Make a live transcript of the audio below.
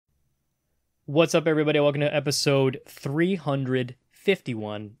What's up, everybody? Welcome to episode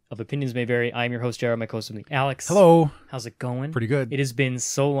 351 of Opinions May Vary. I'm your host, Jared. My co-host with me, Alex. Hello. How's it going? Pretty good. It has been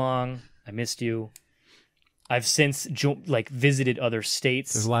so long. I missed you. I've since visited other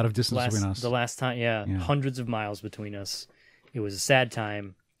states. There's a lot of distance between us. The last time, yeah, hundreds of miles between us. It was a sad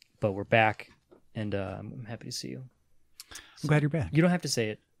time, but we're back, and I'm happy to see you. I'm glad you're back. You don't have to say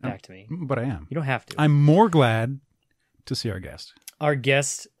it back to me. But I am. You don't have to. I'm more glad to see our guest. Our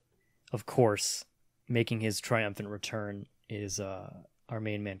guest, of course, making his triumphant return is our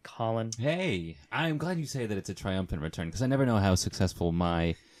main man, Colin. Hey, I'm glad you say that it's a triumphant return because I never know how successful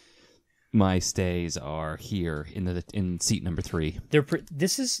my stays are here in seat number 3.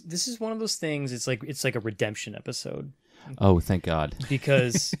 This is one of those things. It's like a redemption episode. Oh, thank God!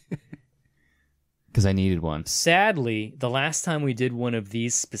 Because I needed one. Sadly, the last time we did one of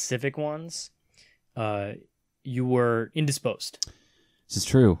these specific ones, you were indisposed. This is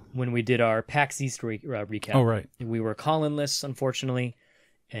true. When we did our PAX East recap. Oh, right. We were Colin-less, unfortunately,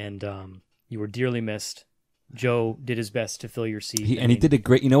 and you were dearly missed. Joe did his best to fill your seat. He did a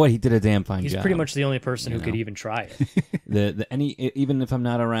great. You know what? He did a damn fine job. He's pretty much the only person who could even try it. Even if I'm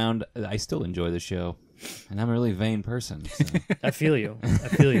not around, I still enjoy the show, and I'm a really vain person. So. I feel you,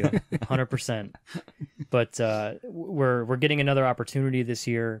 100%. But we're getting another opportunity this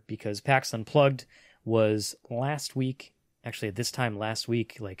year because PAX Unplugged was last week. Actually, at this time last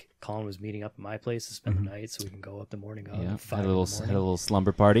week, Colin was meeting up at my place to spend the night, so we can go up the morning of. Yeah, had a little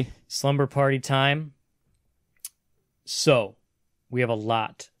slumber party. Slumber party time. So, we have a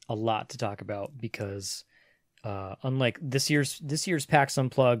lot to talk about because, unlike this year's PAX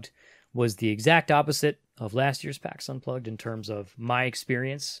Unplugged was the exact opposite of last year's PAX Unplugged in terms of my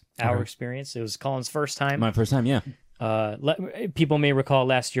experience, our experience. It was Colin's first time. My first time, yeah. People may recall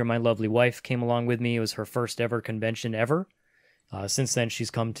last year my lovely wife came along with me. It was her first ever convention ever. Since then, she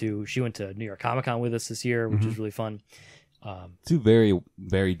went to New York Comic-Con with us this year, which was really fun. 2 very,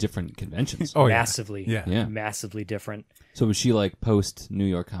 very different conventions. Massively, yeah, massively different. So was she post New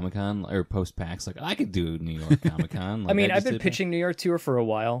York Comic-Con or post PAX? I could do New York Comic-Con. I mean, I've been pitching New York to her for a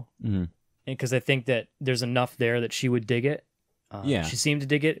while, and because I think that there's enough there that she would dig it. She seemed to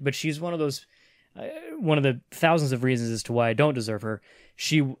dig it, but she's one of those. One of the thousands of reasons as to why I don't deserve her.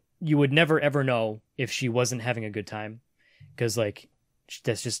 You would never ever know if she wasn't having a good time, because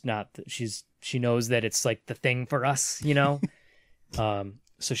that's just not. She knows that it's the thing for us, you know.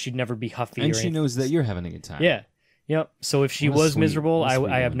 So she'd never be huffy. And she knows that you're having a good time. Yeah, yep. So if she was miserable,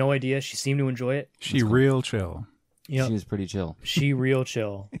 I have no idea. She seemed to enjoy it. She real chill. Yep. She was pretty chill. She real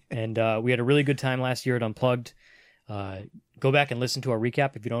chill, and we had a really good time last year at Unplugged. Go back and listen to our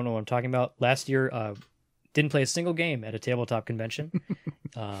recap if you don't know what I'm talking about. Last year, didn't play a single game at a tabletop convention.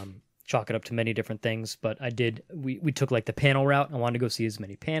 Chalk it up to many different things, but I did. We took the panel route. I wanted to go see as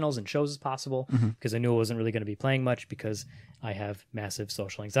many panels and shows as possible because I knew I wasn't really going to be playing much because I have massive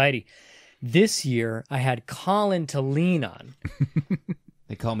social anxiety. This year, I had Colin to lean on.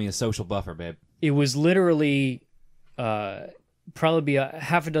 They call me a social buffer, babe. It was literally probably a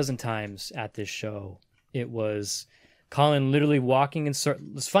half a dozen times at this show. It was Colin literally walking in circles.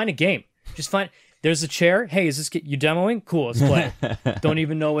 Let's find a game. Just find. There's a chair. Hey, is this you demoing? Cool, let's play. Don't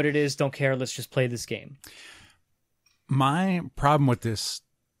even know what it is. Don't care. Let's just play this game. My problem with this,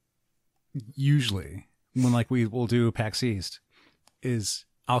 usually, when we will do PAX East, is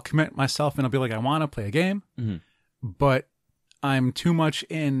I'll commit myself and I'll be I want to play a game, but I'm too much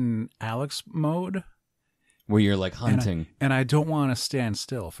in Alex mode. Where you're hunting. And I don't want to stand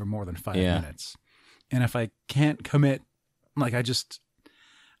still for more than 5 minutes. And if I can't commit, I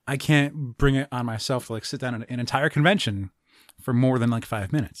can't bring it on myself to sit down an entire convention for more than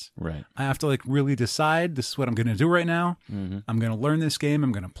 5 minutes. Right. I have to really decide this is what I'm going to do right now. I'm going to learn this game.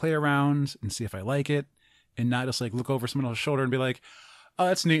 I'm going to play around and see if I like it, and not just look over someone else's shoulder and be oh,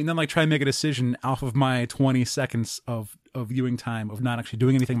 that's neat, and then try and make a decision off of my 20 seconds of viewing time of not actually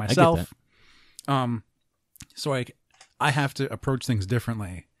doing anything myself. I get that. So I have to approach things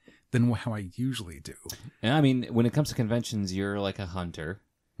differently than how I usually do. Yeah, I mean, when it comes to conventions, you're a hunter,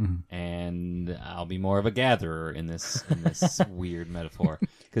 and I'll be more of a gatherer in this weird metaphor.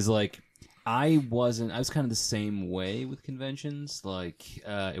 Because I was kind of the same way with conventions.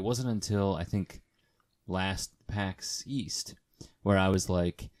 It wasn't until I think last PAX East where I was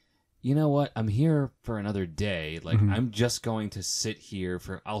you know what? I'm here for another day. I'm just going to sit here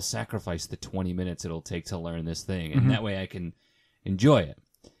I'll sacrifice the 20 minutes it'll take to learn this thing, and that way I can enjoy it.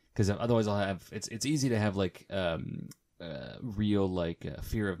 Because otherwise I'll have it's easy to have real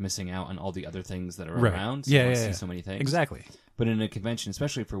fear of missing out on all the other things that are around. So I see so many things. Exactly. But in a convention,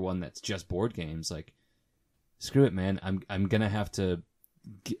 especially for one that's just board games, screw it, man. I'm gonna have to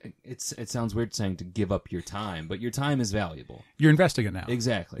it sounds weird saying to give up your time, but your time is valuable. You're investing it now.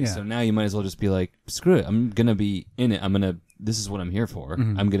 Exactly. Yeah. So now you might as well just be like, screw it. I'm gonna be in it. This is what I'm here for.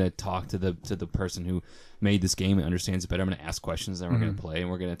 I'm gonna talk to the person who made this game and understands it better. I'm gonna ask questions, then we're gonna play,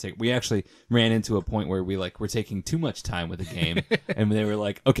 and we're gonna take. We actually ran into a point where we're taking too much time with the game, and they were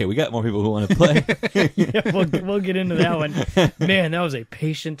like, okay, we got more people who want to play. Yeah, we'll get into that one. Man, that was a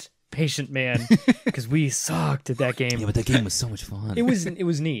patient man, because we sucked at that game. Yeah, but that game was so much fun. It was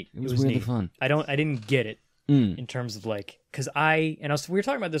neat. It was really neat. fun. I didn't get it in terms of like, because we were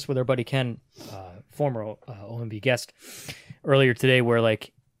talking about this with our buddy Ken, former OMB guest, earlier today, where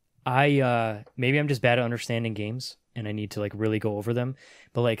like maybe I'm just bad at understanding games and I need to like really go over them,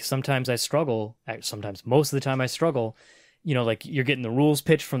 but like sometimes I struggle. Sometimes, most of the time I struggle. You know, like you're getting the rules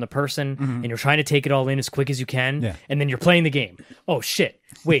pitched from the person and you're trying to take it all in as quick as you can. And then you're playing the game. Oh shit.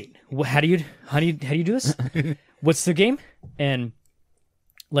 Wait, how do you do this? What's the game? And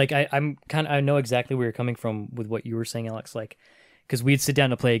like, I know exactly where you're coming from with what you were saying, Alex, like, cause we'd sit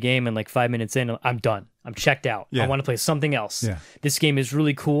down to play a game and like 5 minutes in, I'm done. I'm checked out. I want to play something else. This game is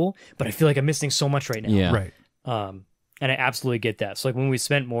really cool, but I feel like I'm missing so much right now. Yeah. Right. And I absolutely get that. So like when we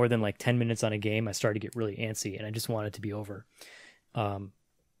spent more than like 10 minutes on a game, I started to get really antsy and I just wanted it to be over.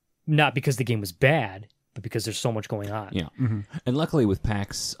 Not because the game was bad, but because there's so much going on. Yeah. And luckily with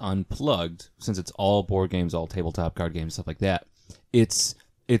PAX Unplugged, since it's all board games, all tabletop card games, stuff like that, it's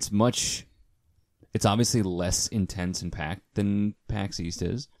obviously less intense and packed than PAX East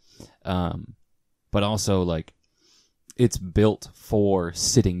is. But also like it's built for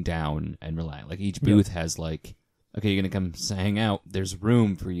sitting down and relax. Like each booth has like, okay, you're going to come hang out. There's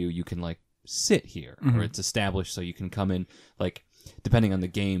room for you. You can, like, sit here. Or it's established so you can come in, like, depending on the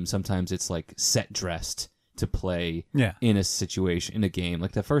game, sometimes it's, like, set dressed to play in a situation, in a game.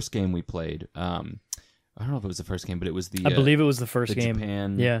 Like, the first game we played, I don't know if it was the first game, but it was the... I believe it was the first game.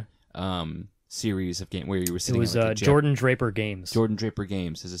 Japan series of game where you were sitting... It was in, like, Jordan Draper Games. Jordan Draper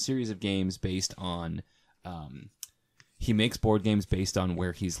Games is a series of games based on... he makes board games based on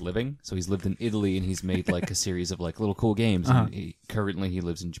where he's living. So he's lived in Italy and he's made like a series of like little cool games. And currently he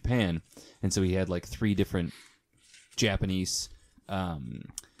lives in Japan. And so he had like 3 different Japanese kind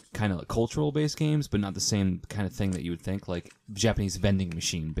of like cultural based games, but not the same kind of thing that you would think, like Japanese vending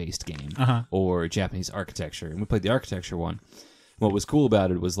machine based game or Japanese architecture. And we played the architecture one. What was cool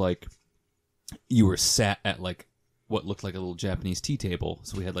about it was like you were sat at like what looked like a little Japanese tea table.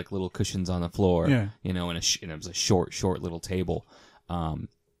 So we had like little cushions on the floor, you know, and it was a short little table. And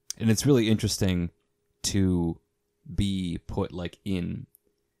it's really interesting to be put like in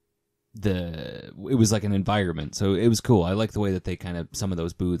it was like an environment. So it was cool. I like the way that they kind of, some of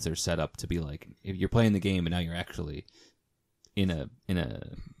those booths are set up to be like, if you're playing the game and now you're actually in an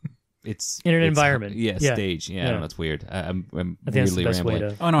environment. Stage. Yeah, I don't know, it's weird. I'm I think that's the weirdly best way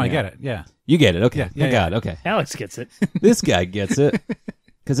rambling. to... Oh, no, I get it. Yeah. You get it. Okay. Thank God. Okay. Alex gets it. This guy gets it.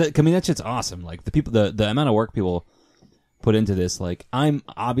 Because, I mean, that shit's awesome. Like, the amount of work people put into this, like,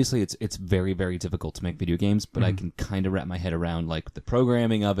 obviously, it's very, very difficult to make video games, but I can kind of wrap my head around, like, the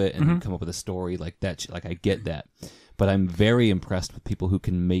programming of it and come up with a story like that. Like, I get that. But I'm very impressed with people who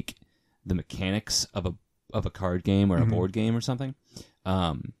can make the mechanics of a card game or a board game or something.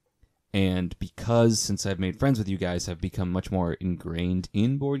 And because, since I've made friends with you guys, I've become much more ingrained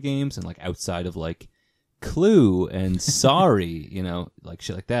in board games and, like, outside of, like, Clue and Sorry, you know, like,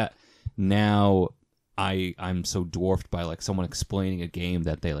 shit like that. Now, I'm so dwarfed by, like, someone explaining a game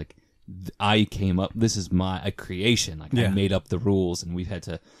that they, like, I came up, this is a creation. Like, I made up the rules, and we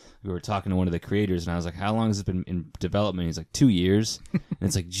were talking to one of the creators, and I was like, how long has it been in development? He's like, 2 years. And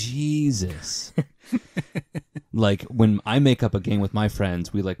it's like, Jesus. Like, when I make up a game with my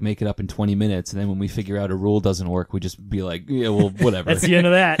friends, we, like, make it up in 20 minutes, and then when we figure out a rule doesn't work, we just be like, yeah, well, whatever. That's the end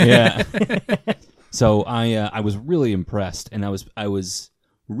of that. Yeah. So I was really impressed, and I was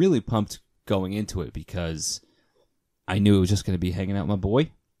really pumped going into it because I knew it was just going to be hanging out with my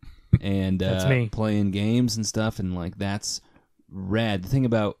boy and That's me. Playing games and stuff, and, like, that's rad. The thing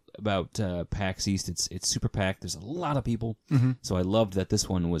about PAX East, it's super packed. There's a lot of people, so I loved that this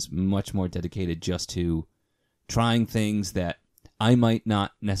one was much more dedicated just to trying things that I might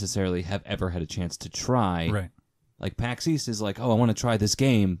not necessarily have ever had a chance to try. Right. Like PAX East is like, oh, I want to try this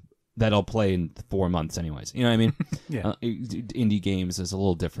game that I'll play in 4 months anyways. You know what I mean? Yeah. Indie games is a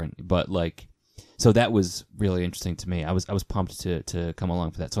little different, but like, so that was really interesting to me. I was pumped to come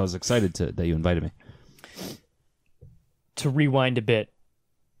along for that. So I was excited that you invited me. To rewind a bit,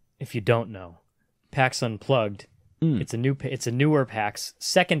 if you don't know, PAX Unplugged, it's a newer PAX,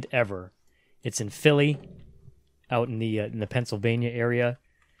 second ever. It's in Philly, out in the Pennsylvania area.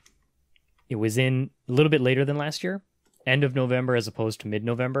 It was in a little bit later than last year. end of November as opposed to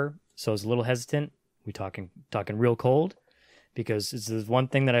mid-November, so I was a little hesitant. We talking real cold, because this is one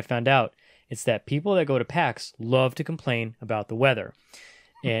thing that I found out. It's that people that go to PAX love to complain about the weather.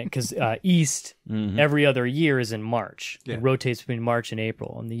 And because East every other year is in March. Yeah. It rotates between March and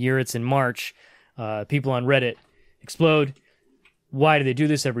April. And the year it's in March, people on Reddit explode. Why do they do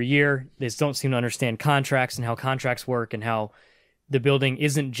this every year? They just don't seem to understand contracts and how contracts work, and how the building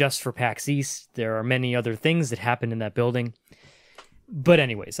isn't just for PAX East. There are many other things that happen in that building. But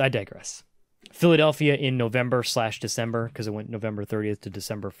anyways, I digress. Philadelphia in November/December, because it went November 30th to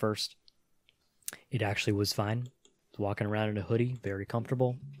December 1st. It actually was fine. Walking around in a hoodie, very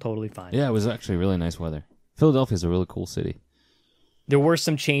comfortable, totally fine. Yeah, it was actually really nice weather. Philadelphia is a really cool city. There were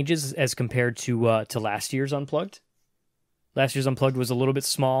some changes as compared to last year's Unplugged. Last year's Unplugged was a little bit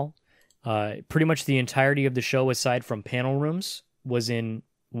small. Pretty much the entirety of the show, aside from panel rooms, was in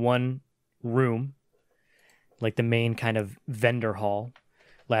one room, like the main kind of vendor hall.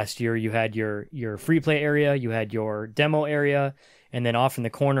 Last year, you had your free play area, you had your demo area, and then off in the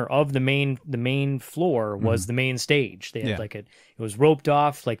corner of the main floor was the main stage. They had it was roped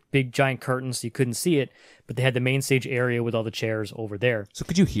off, like big giant curtains, so you couldn't see it, but they had the main stage area with all the chairs over there. So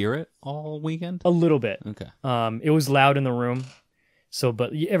could you hear it all weekend? A little bit. Okay. It was loud in the room, so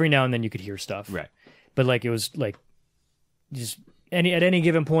but every now and then you could hear stuff. Right. But like it was like just at any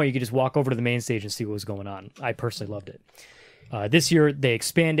given point you could just walk over to the main stage and see what was going on. I personally loved it. This year they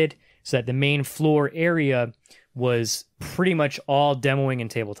expanded so that the main floor area was pretty much all demoing and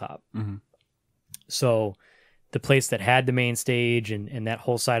tabletop. Mm-hmm. So the place that had the main stage and that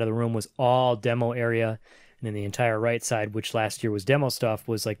whole side of the room was all demo area. And then the entire right side, which last year was demo stuff,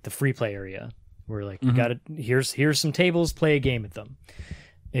 was like the free play area. Where like you got here's some tables, play a game at them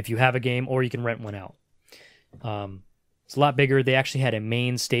if you have a game, or you can rent one out. It's a lot bigger. They actually had a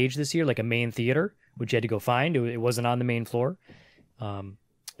main stage this year, like a main theater, which you had to go find. It wasn't on the main floor.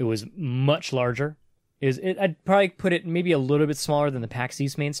 It was much larger. I'd probably put it maybe a little bit smaller than the PAX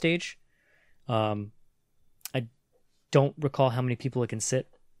East main stage. I don't recall how many people it can sit,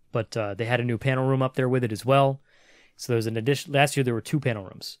 but they had a new panel room up there with it as well. So there was an addition. Last year there were 2 panel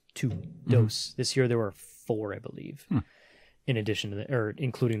rooms, 2 dose. This year there were 4, I believe, in addition to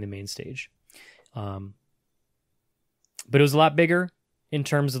including the main stage. But it was a lot bigger in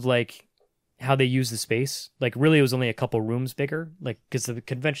terms of like how they use the space. Like really it was only a couple rooms bigger, like because the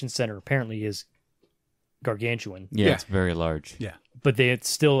convention center apparently is gargantuan. Yeah, it's very large. Yeah. But I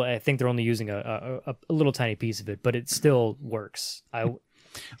think they're only using a little tiny piece of it, but it still works.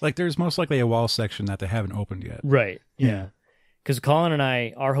 Like there's most likely a wall section that they haven't opened yet. Right. Yeah. Because Colin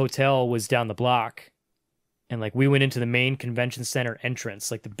and our hotel was down the block, and like we went into the main convention center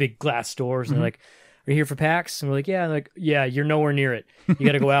entrance, like the big glass doors, and they're like, "Are you here for PAX?" And we're like, "Yeah." And like, "Yeah, you're nowhere near it. You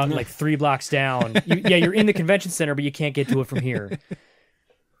got to go out like 3 blocks down. You're in the convention center, but you can't get to it from here."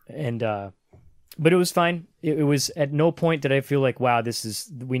 And but it was fine. It was at no point did I feel like, wow,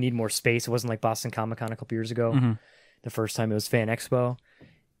 we need more space. It wasn't like Boston Comic Con a couple years ago. The first time it was Fan Expo.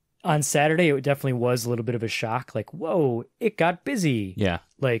 On Saturday, it definitely was a little bit of a shock. Like, whoa, it got busy. Yeah.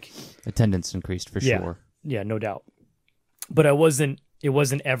 Like attendance increased for sure. Yeah, no doubt. But it wasn't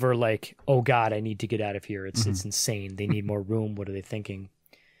ever like, oh God, I need to get out of here. It's insane. They need more room. What are they thinking?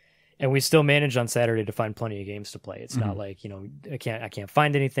 And we still managed on Saturday to find plenty of games to play. It's not like, I can't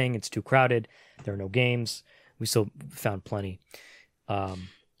find anything. It's too crowded. There are no games. We still found plenty.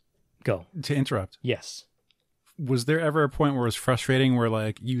 Go. To interrupt. Yes. Was there ever a point where it was frustrating where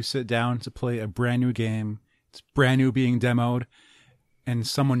like you sit down to play a brand new game, it's brand new being demoed, and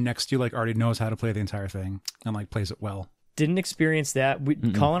someone next to you like already knows how to play the entire thing and like plays it well? Didn't experience that.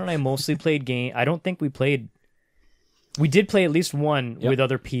 Colin and I mostly played game. I don't think we played. We did play at least one with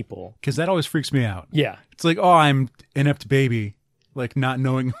other people. Because that always freaks me out. Yeah. It's like, oh, I'm inept baby, like not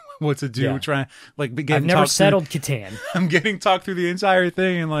knowing what to do. Trying like I've never settled Catan. I'm getting talked through the entire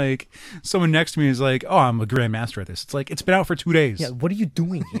thing, and like someone next to me is like, oh, I'm a grandmaster at this. It's like it's been out for 2 days. Yeah. What are you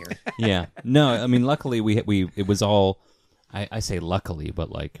doing here? Yeah. No, I mean, luckily we it was all. I say luckily,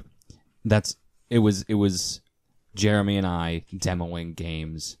 but like it was Jeremy and I demoing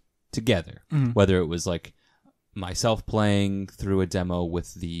games together, whether it was like myself playing through a demo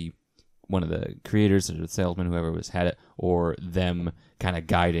with one of the creators or the salesman, whoever had it, or them kind of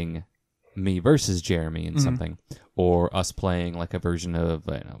guiding me versus Jeremy in something, or us playing like a version of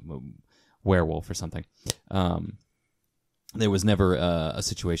Werewolf or something. There was never a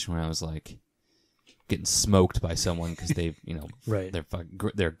situation where I was like getting smoked by someone because they've right.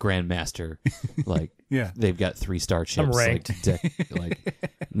 they're grandmaster, like they've got 3-star chips, I'm ranked. like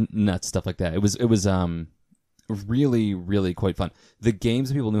nuts stuff like that. It was really, really quite fun. The games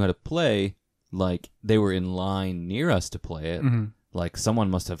that people knew how to play like they were in line near us to play it. Mm-hmm. Like someone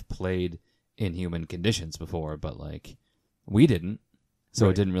must have played in human conditions before, but like we didn't, so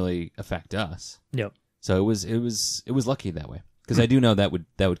it didn't really affect us. Yep. So it was lucky that way, because I do know that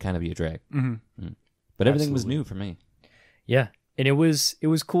would kind of be a drag. Mm-hmm. But everything was new for me. Yeah, and it was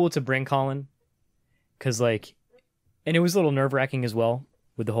cool to bring Colin, because like, and it was a little nerve-wracking as well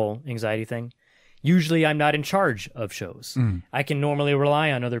with the whole anxiety thing. Usually I'm not in charge of shows. I can normally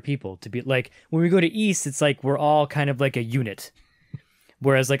rely on other people to be like, when we go to East, it's like we're all kind of like a unit.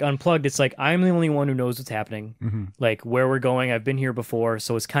 Whereas like Unplugged, it's like I'm the only one who knows what's happening, like where we're going. I've been here before,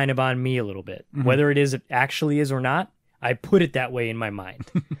 so it's kind of on me a little bit. Whether it actually is or not, I put it that way in my mind.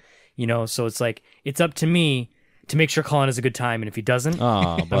 So it's like it's up to me to make sure Colin has a good time, and if he doesn't,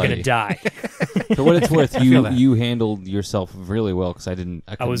 I'm gonna die. For what it's worth, you handled yourself really well, because I couldn't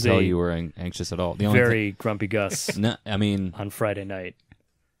tell you were anxious at all. The only very grumpy Gus. No, I mean on Friday night.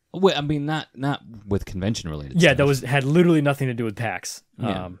 Well, I mean, not with convention related. Yeah, stuff. had literally nothing to do with PAX.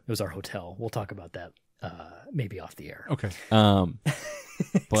 Yeah. It was our hotel. We'll talk about that maybe off the air. Okay.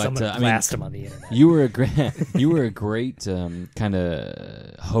 But I blast him on the internet. You were a great kind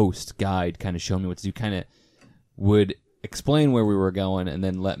of host, guide, kind of show me what to do. Kind of would explain where we were going, and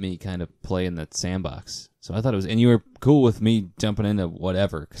then let me kind of play in that sandbox. So I thought it was, and you were cool with me jumping into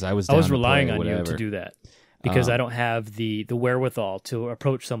whatever, because I was relying on you to do that. Because I don't have the wherewithal to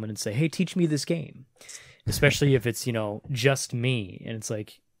approach someone and say, "Hey, teach me this game," especially if it's just me, and it's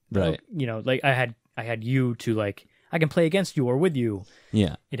like, right, like I had you to like I can play against you or with you.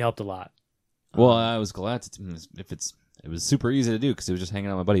 Yeah, it helped a lot. Well, I was glad it was super easy to do, because it was just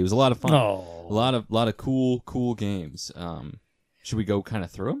hanging out with my buddy. It was a lot of fun. Oh, a lot of cool games. Should we go kind of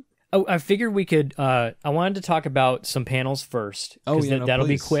through them? Oh, I figured we could. I wanted to talk about some panels first. Oh, yeah, that'll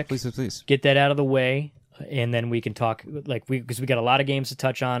please, be quick. Please. Get that out of the way. And then we can talk because we got a lot of games to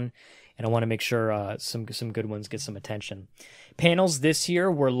touch on, and I want to make sure some good ones get some attention. Panels this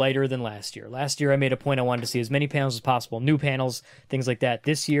year were lighter than last year. Last year I made a point I wanted to see as many panels as possible, new panels, things like that.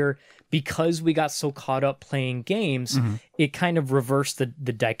 This year, because we got so caught up playing games, it kind of reversed the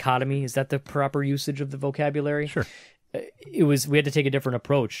dichotomy. Is that the proper usage of the vocabulary? Sure. We had to take a different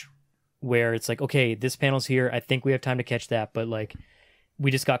approach, where it's like, okay, this panel's here. I think we have time to catch that, but like, we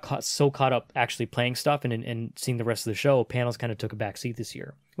just got caught up actually playing stuff and seeing the rest of the show. Panels kind of took a back seat this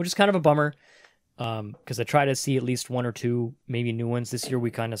year, which is kind of a bummer, because I try to see at least one or two maybe new ones this year. We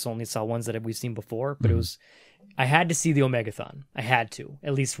kind of only saw ones that we've seen before, but I had to see the Omegathon. I had to.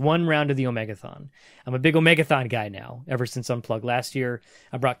 At least one round of the Omegathon. I'm a big Omegathon guy now, ever since Unplugged last year.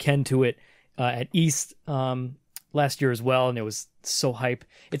 I brought Ken to it at East last year as well, and it was so hype.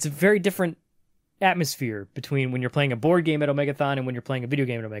 It's a very different atmosphere between when you're playing a board game at Omegathon and when you're playing a video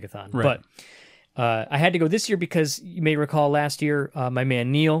game at Omegathon. Right. But I had to go this year because you may recall last year, my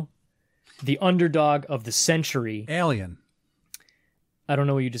man Neil, the underdog of the century. Alien. I don't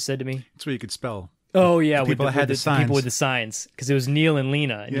know what you just said to me. That's what you could spell. Oh, yeah. People had the signs. People with the signs. Because it was Neil and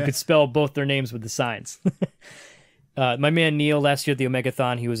Lena, and you could spell both their names with the signs. My man Neil, last year at the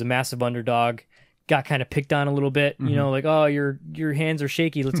Omegathon, he was a massive underdog. Got kind of picked on a little bit. Like, oh, your hands are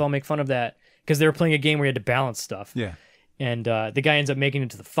shaky. Let's all make fun of that. Because they were playing a game where you had to balance stuff. Yeah. And the guy ends up making it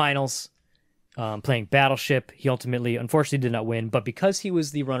to the finals, playing Battleship. He ultimately, unfortunately, did not win. But because he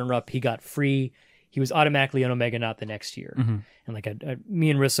was the runner-up, he got free. He was automatically an Omegonaut the next year. And like me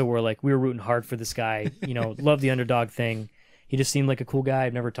and Rissa were like, we were rooting hard for this guy. Love the underdog thing. He just seemed like a cool guy.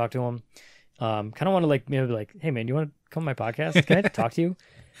 I've never talked to him. Kind of want to maybe be like, hey, man, do you want to come on my podcast? Can I talk to you?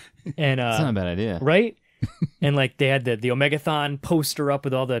 And that's not a bad idea. Right? And like they had the Omegathon poster up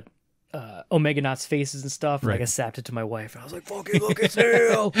with all the Omegonauts' faces and stuff. Right. Like I sapped it to my wife, and I was like, "Fucking look at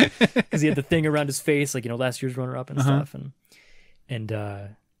Neil," because he had the thing around his face, like last year's runner-up and stuff. And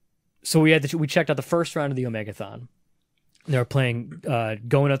so we checked out the first round of the Omegathon. They were playing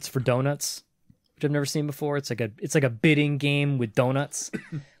Go Nuts for Donuts, which I've never seen before. It's like a bidding game with donuts.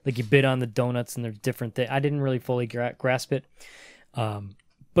 Like you bid on the donuts, and they're different things. I didn't really fully grasp it,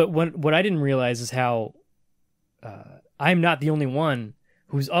 but what I didn't realize is how I'm not the only one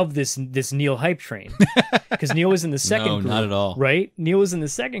who's of this Neil hype train, because Neil was in the second group. No, not at all. Right? Neil was in the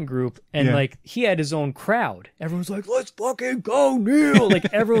second group, and like he had his own crowd. Everyone was like, "Let's fucking go, Neil!"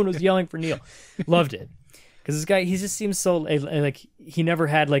 Like everyone was yelling for Neil. Loved it, because this guy, he just seems so like he never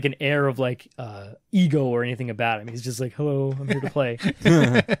had like an air of like ego or anything about him. He's just like, "Hello, I'm here to play."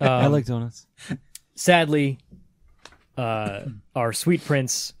 I like donuts. Sadly, our sweet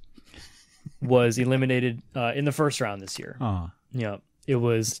prince was eliminated in the first round this year. Yeah. It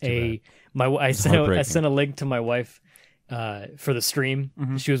was I sent a link to my wife for the stream.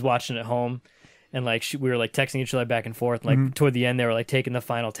 She was watching at home, And like we were like texting each other back and forth. Like toward the end, they were like taking the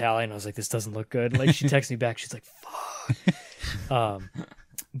final tally, and I was like, "This doesn't look good." And, like she texted me back. She's like, "Fuck."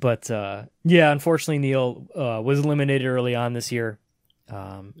 But yeah, unfortunately, Neil was eliminated early on this year.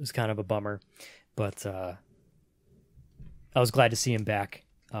 It was kind of a bummer, but I was glad to see him back.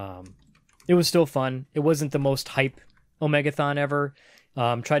 It was still fun. It wasn't the most hype Omegathon ever.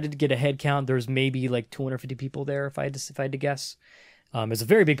 Tried to get a head count. There's maybe like 250 people there if I had to guess. It's a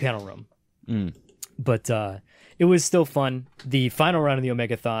very big panel room. But it was still fun. The final round of the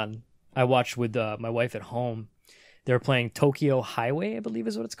Omegathon, I watched with my wife at home. They were playing Tokyo Highway, I believe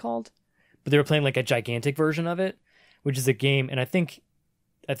is what it's called. But they were playing like a gigantic version of it, which is a game, and I think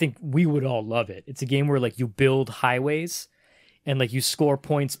we would all love it. It's a game where like you build highways and like you score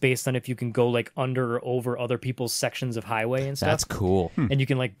points based on if you can go like under or over other people's sections of highway and stuff. That's cool. And you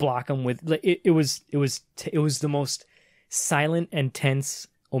can like block them with like it was the most silent and tense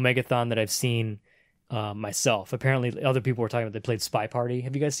Omegathon that I've seen myself. Apparently other people were talking about they played Spy Party.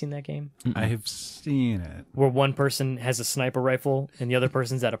 Have you guys seen that game? I have seen it. Where one person has a sniper rifle and the other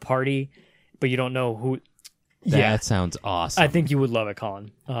person's at a party, but you don't know who. That sounds awesome. I think you would love it,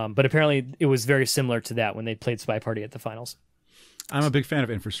 Colin. But apparently it was very similar to that when they played Spy Party at the finals. I'm a big fan of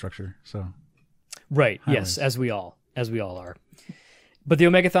infrastructure, so. Right. Highways. Yes, as we all are. But the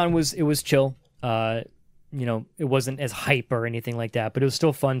Omegathon was chill. It wasn't as hype or anything like that, but it was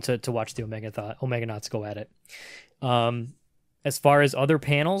still fun to watch the Omeganauts go at it. As far as other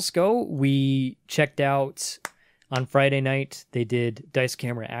panels go, we checked out on Friday night. They did Dice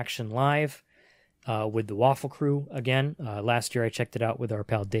Camera Action Live with the Waffle Crew again. Last year I checked it out with our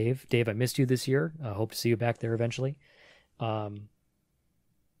pal Dave. Dave, I missed you this year. Hope to see you back there eventually.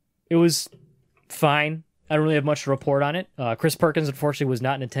 It was fine. I don't really have much to report on it. Chris Perkins, unfortunately, was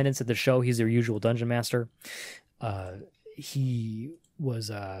not in attendance at the show. He's their usual dungeon master. He was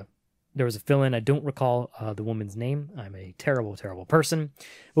there was a fill-in. I don't recall the woman's name. I'm a terrible, terrible person.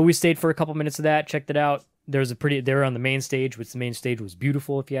 But we stayed for a couple minutes of that, checked it out. They were on the main stage, which the main stage was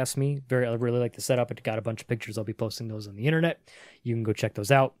beautiful, if you ask me. I really like the setup. It got a bunch of pictures. I'll be posting those on the internet. You can go check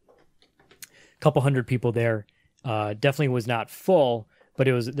those out. A couple hundred people there. Definitely was not full, but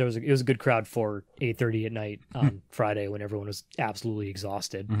it was a good crowd for 8:30 at night on Friday when everyone was absolutely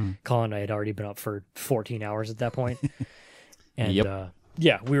exhausted. Colin and I had already been up for 14 hours at that point. And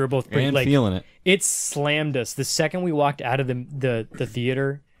yeah, we were both pretty feeling it. It slammed us the second we walked out of the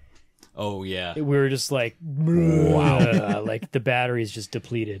theater. Oh yeah, We were just like, wow, like the battery's just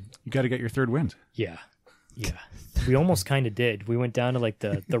depleted. You got to get your third wind. Yeah. We almost kind of did. We went down to like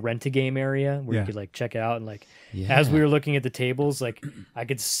the rent-a-game area where you could like check out, and like as we were looking at the tables, like I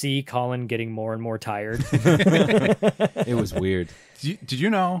could see Colin getting more and more tired. It was weird. Did you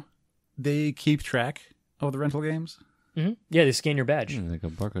know they keep track of the rental games? Mm-hmm. Yeah, they scan your badge. Like a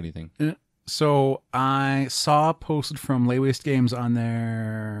barcode thing. So I saw posted from Lay Waste Games on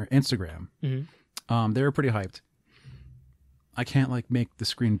their Instagram. They were pretty hyped. I can't like make the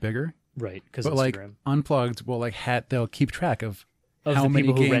screen bigger. Right, because but Instagram. Like Unplugged will like they'll keep track of how the many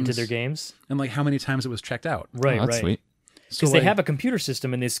people games, who rented their games and like how many times it was checked out. Right, that's right. Sweet. Because So, they like, have a computer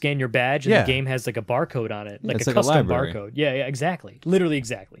system and they scan your badge and the game has like a barcode on it, like it's a like a custom library. barcode. Yeah, exactly. Literally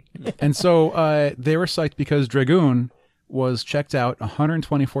exactly. And so they were psyched because Dragoon was checked out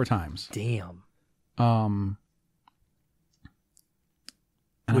 124 times. Damn. And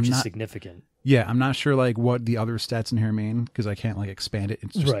Which I'm is not, significant. yeah, I'm not sure like what the other stats in here mean because I can't like expand it.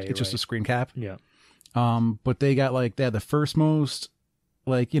 It's just Right, it's just right. a screen cap. Yeah. But they got like they had the first most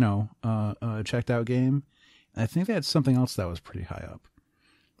like checked out game. And I think they had something else that was pretty high up.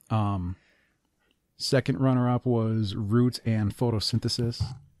 Second runner up was Root and Photosynthesis.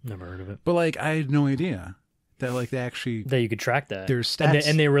 Never heard of it. But like I had no idea that like they actually That you could track that. There's and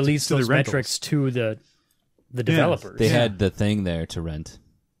stats they released to the those rentals. metrics to the developers. They had the thing there to rent.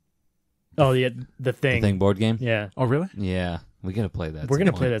 Oh, yeah, the The thing. thing board game. Yeah. Oh really? Yeah, we gotta play that. We're going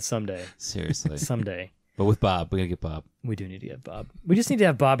to some play point. that someday. Seriously. Someday. But with Bob, we gotta get Bob. We do need to get Bob. We just need to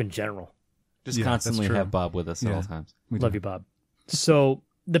have Bob in general. Just Yeah, that's constantly true. have Bob with us at Yeah. all times. We Love do. you, Bob. So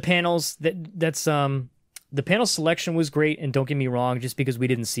the panels, that's the panel selection was great, and don't get me wrong, just because we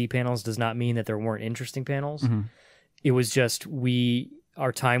didn't see panels does not mean that there weren't interesting panels. Mhm. It was just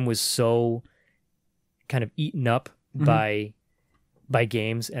our time was so kind of eaten up by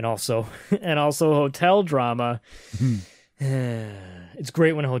games and also hotel drama. It's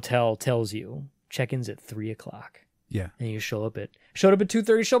great when a hotel tells you check-in's at 3:00. Yeah. And you showed up at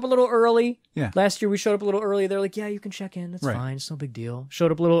 2:30, show up a little early. Yeah. Last year we showed up a little early. They're like, yeah, you can check in. That's Right. fine. It's no big deal.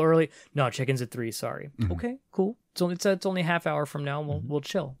 Showed up a little early. No, check-in's at 3. Sorry. Okay, cool. It's only a half hour from now. We'll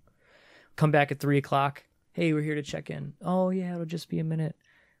chill. Come back at 3:00. Hey, we're here to check in. Oh yeah, it'll just be a minute.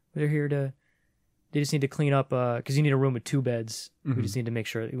 We're here to They just need to clean up because you need a room with 2 beds. We just need to make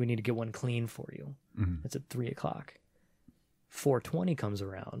sure we need to get one clean for you. That's at 3:00. 4:20 comes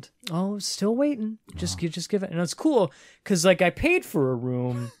around. Oh, still waiting. Just give it, and it's cool because like I paid for a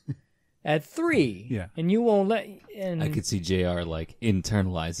room at 3. Yeah, and you won't let. And I could see JR like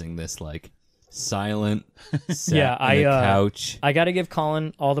internalizing this like silent. Sat Yeah, on the couch. I got to give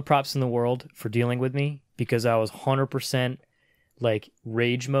Colin all the props in the world for dealing with me because I was 100% like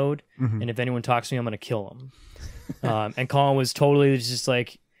rage mode, and if anyone talks to me, I'm gonna kill him. And Colin was totally just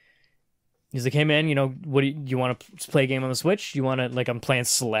like, he's like, hey man, you know, what do you want to play a game on the Switch? You want to like, I'm playing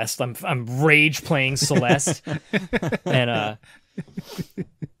Celeste. I'm rage playing Celeste, and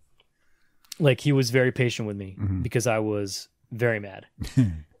like he was very patient with me because I was very mad.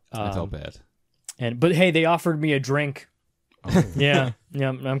 I felt bad. But hey, they offered me a drink. Yeah.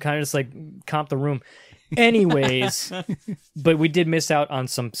 I'm kind of just like comp the room. Anyways, but we did miss out on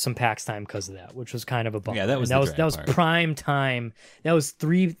some PAX time because of that, which was kind of a bummer. Yeah, that was part. Prime time. That was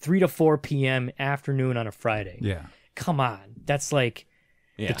 3 to 4 p.m. afternoon on a Friday. Yeah, come on, that's like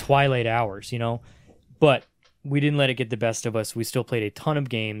the twilight hours, you know. But we didn't let it get the best of us. We still played a ton of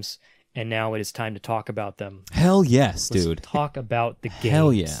games, and now it is time to talk about them. Hell yes, Let's dude. talk about the games.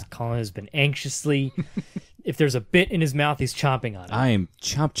 Hell yeah. Colin has been anxiously. If there's a bit in his mouth, he's chomping on it. I am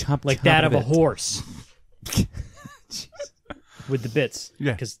chomp like that of a horse. With the bits.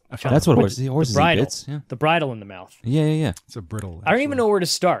 Yeah. Because that's what horses eat bridle, bits. Yeah. The bridle in the mouth. Yeah. It's a brittle. I don't even know where to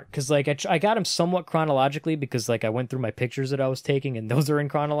start because like I got him somewhat chronologically because like I went through my pictures that I was taking and those are in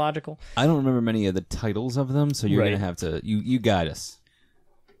chronological. I don't remember many of the titles of them, so you're gonna have to you guide us.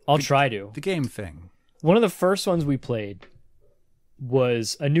 I'll try to. The game thing. One of the first ones we played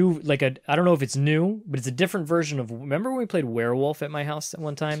was a new, like I don't know if it's new, but it's a different version of. Remember when we played Werewolf at my house at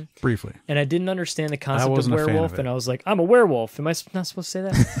one time? Briefly. And I didn't understand the concept of werewolf, a fan of it. and I was like, I'm a werewolf. Am I not supposed to say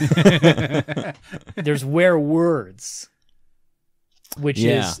that? There's werewords, which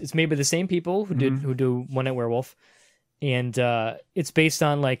is it's made by the same people who do One Night Werewolf, and it's based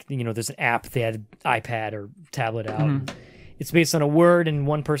on like, you know, there's an app, they had iPad or tablet out. And it's based on a word, and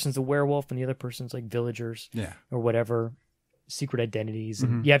one person's a werewolf, and the other person's like villagers, or whatever. Secret identities,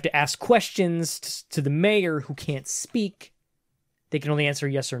 and you have to ask questions to the mayor who can't speak. They can only answer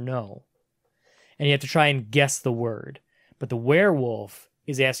yes or no, and you have to try and guess the word. But the werewolf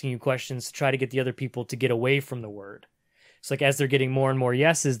is asking you questions to try to get the other people to get away from the word. It's like as they're getting more and more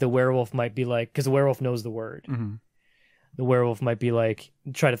yeses, the werewolf might be like, because the werewolf knows the word. The werewolf might be like,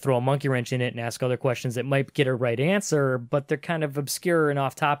 try to throw a monkey wrench in it and ask other questions that might get a right answer, but they're kind of obscure and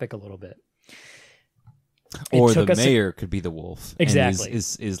off topic a little bit. Or the mayor could be the wolf. Exactly. And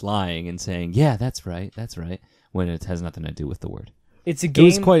is lying and saying, yeah, that's right, when it has nothing to do with the word. It's a game. It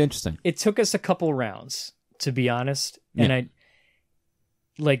was quite interesting. It took us a couple rounds, to be honest. And I,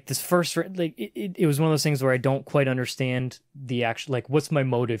 like this first, like it was one of those things where I don't quite understand the actual, like, what's my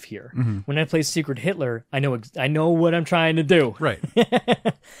motive here? When I play Secret Hitler, I know what I'm trying to do. Right.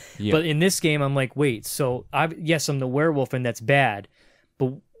 But in this game, I'm like, wait, so yes, I'm the werewolf and that's bad,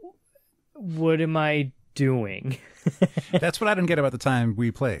 but what am I doing? That's what I didn't get about the time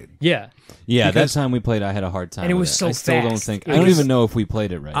we played. Yeah, that time we played, I had a hard time. And it was with so I still fast. don't think. I don't even know if we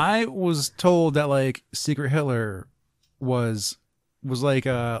played it right. I was told that like Secret Hitler was like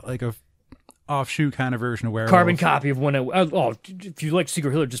a offshoot kind of version of Werewolf. Carbon copy of One. Oh, if you like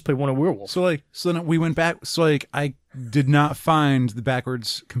Secret Hitler, just play One of Werewolf. So then we went back. So like I did not find the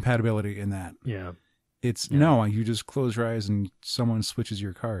backwards compatibility in that. Yeah. No, you just close your eyes and someone switches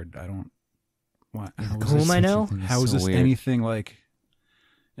your card. I don't. What? Who am I now? How is this weird. anything like?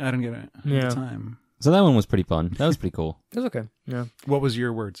 I don't get it at the time. So that one was pretty fun. That was pretty cool. It was okay. Yeah. What was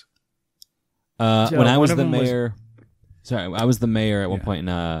your words? When I was the mayor. Sorry, I was the mayor at one point,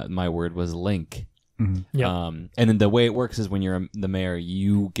 and my word was link. Yeah. And then the way it works is when you're the mayor,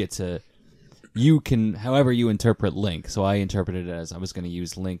 you can, however you interpret link. So I interpreted it as I was going to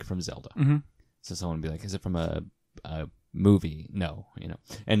use Link from Zelda. So someone would be like, is it from a movie? No,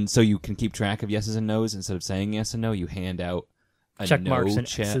 and so you can keep track of yeses and nos. Instead of saying yes and no, you hand out a check no marks and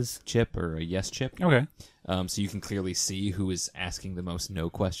X's. chip or a yes chip. Okay. So you can clearly see who is asking the most no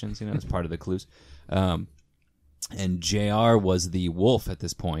questions, as part of the clues. And JR was the wolf at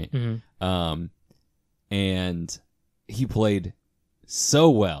this point. And he played so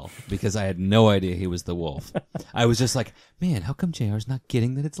well because I had no idea he was the wolf. I was just like, man, how come JR's not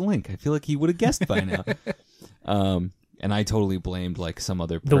getting that it's Link? I feel like he would have guessed by now. And I totally blamed like some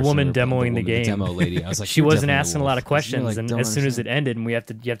other person. The woman demoing the game. The demo lady. I was like, she wasn't definitely asking a lot of questions, like, and as soon as it ended, and you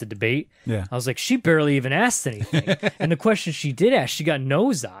have to debate. Yeah. I was like, she barely even asked anything, and the question she did ask, she got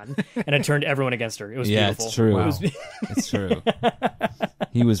no's on, and it turned everyone against her. It was beautiful. It's true. Wow. It's true.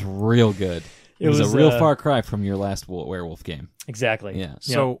 He was real good. It was a real far cry from your last werewolf game. Exactly. Yeah.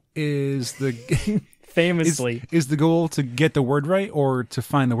 So is the famously is the goal to get the word right or to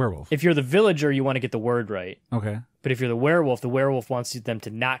find the werewolf? if you're the villager, you want to get the word right. Okay. But if you're the werewolf wants them to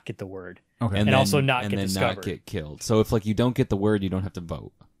not get the word. Okay. And also not get then discovered. not get killed. So if like you don't get the word, you don't have to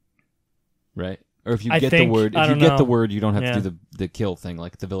vote, right? Or if you I get think- the word, I if you don't get know. the word, you don't have Yeah. to do the kill thing.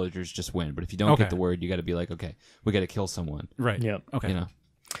 Like the villagers just win. But if you don't Okay. get the word, you got to be like, okay, we got to kill someone. Right. Yep. Okay. You know.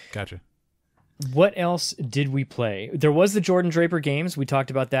 Gotcha. What else did we play? There was the Jordan Draper games. We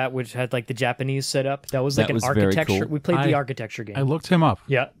talked about that, which had like the Japanese setup. That was like That an was very architecture. cool. We played the I- architecture game. I looked him up,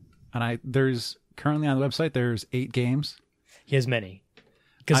 Yeah, and there's currently on the website there's 8 games. he has many.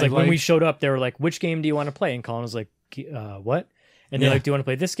 Because I like when we like- showed up, they were like, "Which game do you want to play?" And Colin was like, "What?" And they're Yeah. like, "Do you want to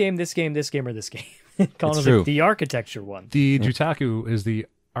play this game, this game, this game, or this game?" Colin was true. like, "The architecture one." The Jutaku is the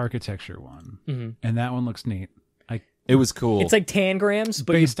architecture one, Mhm. and that one looks neat. It was cool. It's like tangrams,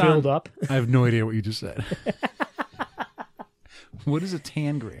 but Based you build on- up. I have no idea what you just said. What is a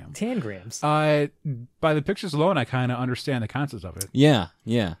tangram? Tangrams. By the pictures alone, I kind of understand the concept of it. yeah,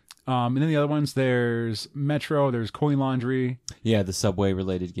 yeah, And then the other ones, there's Metro, there's Coin Laundry, yeah. The Subway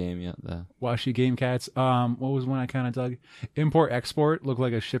related game. Yeah. The... Washi Game Cats. What was one I kind of dug? Import Export looked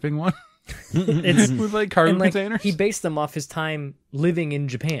like a shipping one It's with like cargo and like containers. he based them off his time living in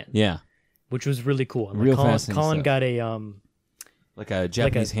Japan, Yeah. which was really cool. And, like, Real Colin, fascinating Colin stuff. got a Like a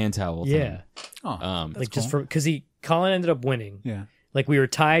Japanese hand towel. yeah, Oh, Um, that's like just cool. for because Colin ended up winning. Yeah. Like we were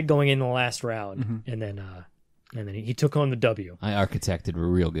tied going in the last round, Mhm. and then he took home the W. I architected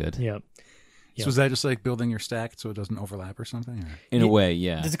real good. Yep. So is that just like building your stack so it doesn't overlap or something? Or? In a way,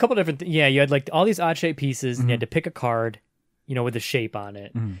 yeah. There's a couple different. Yeah, you had like all these odd shaped pieces, and you had to pick a card, with a shape on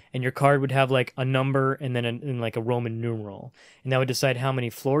it, and your card would have like a number and then and like a Roman numeral, and that would decide how many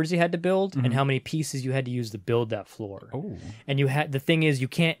floors you had to build and how many pieces you had to use to build that floor. Oh. And the thing is, you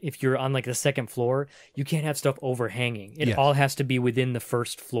can't, if you're on like the second floor, you can't have stuff overhanging. It Yes. all has to be within the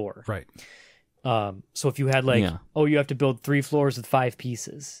first floor. Right. So if you had like, Yeah. you have to build 3 floors with 5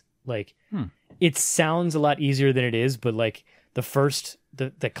 pieces, like it sounds a lot easier than it is, but like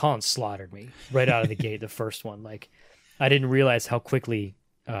the Colin slaughtered me right out of the gate. The first one, like I didn't realize how quickly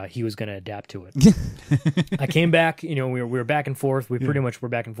he was going to adapt to it. I came back, we were back and forth. We pretty much were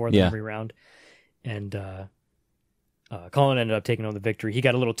back and forth Yeah. every round, and Colin ended up taking home the victory. He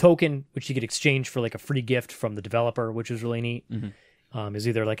got a little token, which he could exchange for like a free gift from the developer, which was really neat. Is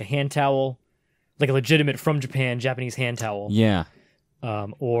either like a hand towel, like a legitimate from Japan Japanese hand towel, Yeah.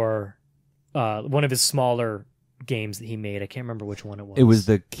 or one of his smaller games that he made. I can't remember which one it was. It was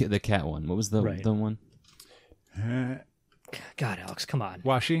the cat one. What was the Right. the one? God, Alex, come on.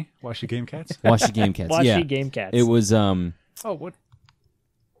 Washi Game Cats. Washi Game Cats. Washi yeah. Game Cats. It was Oh, what?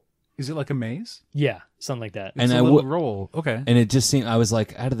 Is it like a maze? Yeah, something like that. It's And a I little would- roll. Okay. and it just seemed I was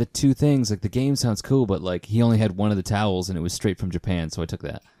like out of the two things, like the game sounds cool, but like he only had one of the towels and it was straight from Japan, so I took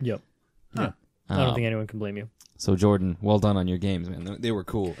that. Yep. Huh. I don't Um, think anyone can blame you. So Jordan, well done on your games, man. They were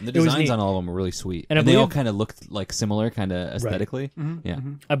cool, and the It was designs neat. on all of them were really sweet, And I and they all believe- kind of looked like similar, kind of aesthetically. Yeah,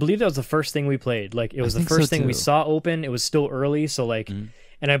 I believe that was the first thing we played. Like it was the think first so, thing we too. saw open. It was still early, so like,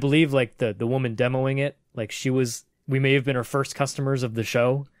 and I believe like the woman demoing it, like we may have been her first customers of the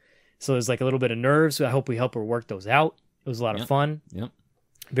show, so there's like a little bit of nerves. I hope we help her work those out. It was a lot of fun. Yep.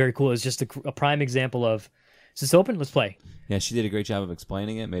 Very cool. It was just a prime example of, is this open? Let's play. Yeah, she did a great job of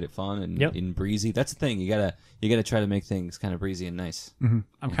explaining it, made it fun and, Yep. and breezy. That's the thing. You gotta try to make things kind of breezy and nice.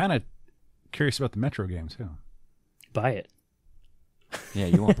 I'm kind of curious about the Metro game too. Buy it. Yeah,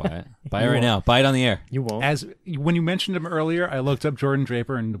 you won't buy it. Buy it right now. Buy it on the air. You won't. As when you mentioned him earlier, I looked up Jordan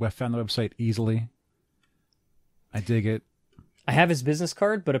Draper and found the website easily. I dig it. I have his business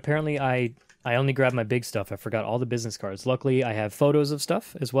card, but apparently I only grabbed my big stuff. I forgot all the business cards. Luckily, I have photos of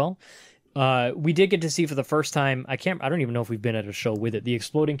stuff as well. We did get to see for the first time. I don't even know if we've been at a show with it. The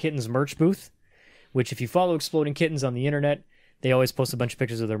Exploding Kittens merch booth, which if you follow Exploding Kittens on the internet, they always post a bunch of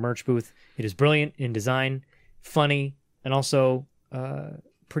pictures of their merch booth. It is brilliant in design, funny, and also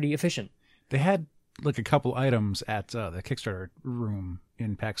pretty efficient. They had like a couple items at the Kickstarter room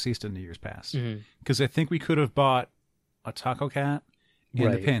in PAX East in the years past. Because I think we could have bought a taco cat and the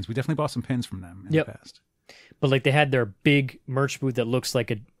Right. pins. We definitely bought some pins from them in Yep. the past. But like they had their big merch booth that looks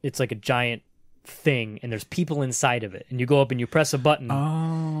like it's like a giant thing, and there's people inside of it, and you go up and you press a button,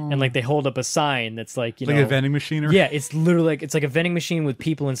 Oh. and like they hold up a sign that's like like a vending machine? Or Yeah, it's literally like it's like a vending machine with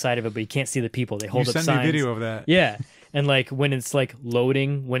people inside of it, but you can't see the people. They You hold up sent signs. me a video of that. Yeah, and like when it's like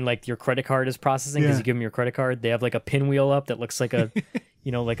loading, when like your credit card is processing because Yeah. you give them your credit card, they have like a pinwheel up that looks like a,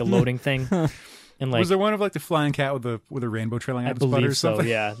 like a loading thing. And like Was there one of like the flying cat with a rainbow trailing out I its butt or believe so. something?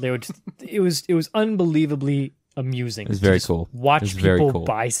 Yeah, they would. It was unbelievably amusing. It was very just cool. Watch It was very people cool.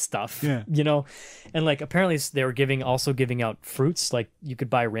 buy stuff. Yeah. You know, and like apparently they were giving out fruits. Like you could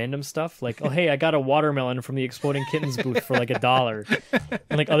buy random stuff. Like, oh hey, I got a watermelon from the Exploding Kittens booth for like $1.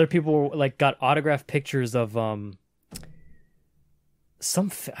 And like other people like got autographed pictures of I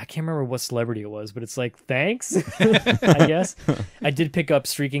can't remember what celebrity it was, but it's like, thanks, I guess. I did pick up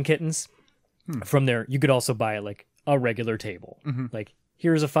Streaking Kittens from there. You could also buy like a regular table. Like,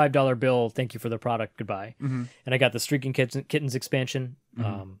 here's a $5 bill. Thank you for the product. Goodbye. And I got the Streaking Kittens expansion,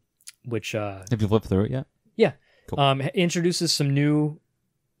 which... Have you flipped through it yet? Yeah. Cool. Introduces some new,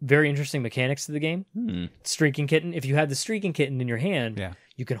 very interesting mechanics to the game. Streaking Kitten. If you have the Streaking Kitten in your hand,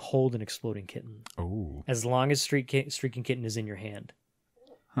 you can hold an Exploding Kitten. Oh. As long as Streaking Kitten is in your hand.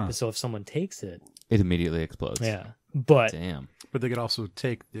 So if someone takes it... It immediately explodes. Yeah. But... Damn. But they could also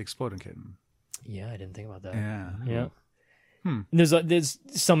take the Exploding Kitten. Yeah, I didn't think about that. Yeah. Yeah. And there's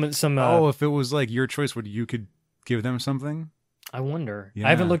some if it was like your choice, would you could give them something? I wonder. Yeah. I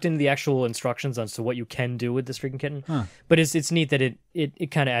haven't looked into the actual instructions as to what you can do with the Streaking Kitten, but it's neat that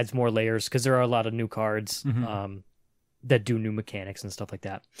it kind of adds more layers because there are a lot of new cards that do new mechanics and stuff like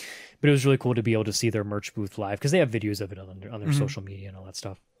that. But it was really cool to be able to see their merch booth live because they have videos of it on their social media and all that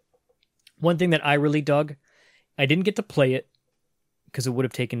stuff. One thing that I really dug, I didn't get to play it because it would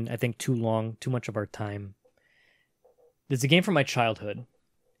have taken, I think, too much of our time. There's a game from my childhood,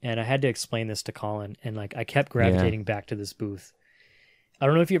 and I had to explain this to Colin, and like I kept gravitating back to this booth. I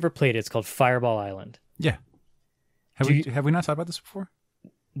don't know if you ever played it. It's called Fireball Island. Yeah. Have we not talked about this before?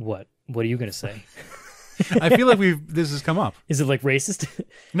 What? What are you going to say? I feel like this has come up. Is it like racist?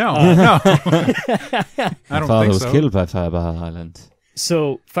 No, no. My father was killed by Fireball Island.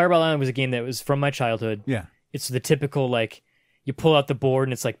 So Fireball Island was a game that was from my childhood. Yeah. It's the typical, like, you pull out the board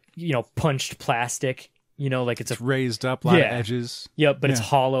and it's like, punched plastic, like it's raised up, a lot of edges. Yep, but it's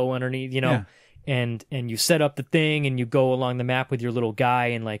hollow underneath, and you set up the thing and you go along the map with your little guy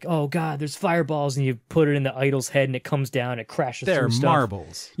and like, oh God, there's fireballs, and you put it in the idol's head and it comes down, it crashes through stuff. They're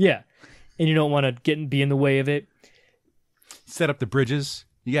marbles. Yeah. And you don't want to be in the way of it. Set up the bridges.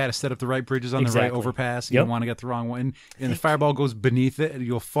 You got to set up the right bridges on the right overpass. You don't want to get the wrong one. And the fireball goes beneath it, and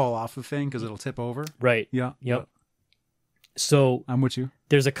you'll fall off the thing because it'll tip over. Right. Yeah. Yep. So I'm with you.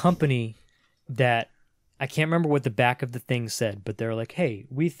 There's a company that I can't remember what the back of the thing said, but they're like, "Hey,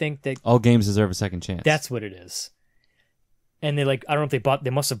 we think that all games deserve a second chance." That's what it is. And they I don't know if they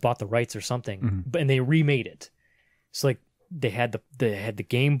must have bought the rights or something, and they remade it. So like they had the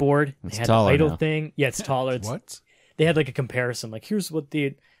game board, they had the idle thing. Yeah, it's taller. What? They had like a comparison. Like here's what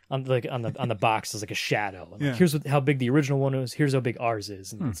on the box is like a shadow. And like, here's how big the original one is. Here's how big ours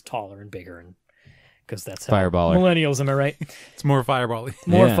is, and it's taller and bigger, and because that's how Fireballer. Millennials, am I right? It's more fireball-y.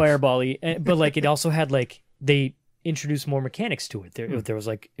 More fireball-y, but like it also had like they introduced more mechanics to it. There was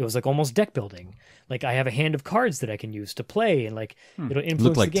like it was like almost deck building. Like I have a hand of cards that I can use to play, and like it'll influence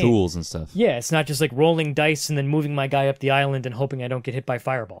look like the game. Tools and stuff. Yeah, it's not just like rolling dice and then moving my guy up the island and hoping I don't get hit by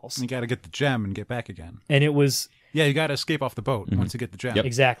fireballs. You got to get the gem and get back again. And it was you got to escape off the boat once you get the gem. Yep.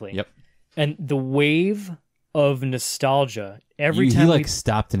 Exactly. Yep. And the wave of nostalgia every time he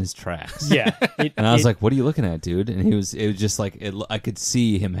stopped in his tracks. Yeah. And I was like, "What are you looking at, dude?" And it was just like I could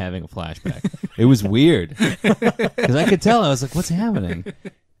see him having a flashback. It was weird because I could tell. I was like, "What's happening?"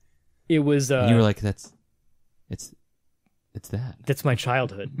 It was. And you were like, "It's that." That's my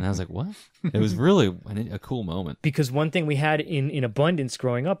childhood. And I was like, "What?" It was really a cool moment. Because one thing we had in abundance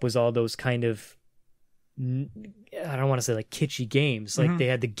growing up was all those kind of, I don't want to say like kitschy games. Like they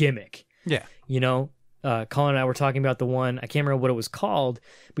had the gimmick. Yeah. Colin and I were talking about the one, I can't remember what it was called,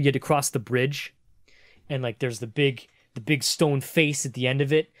 but you had to cross the bridge, and like there's the big stone face at the end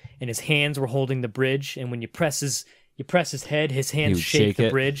of it, and his hands were holding the bridge, and when you press his head, his hands shake the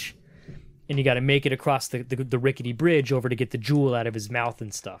bridge, and you got to make it across the rickety bridge over to get the jewel out of his mouth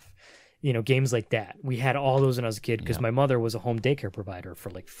and stuff. Games like that. We had all those when I was a kid because my mother was a home daycare provider for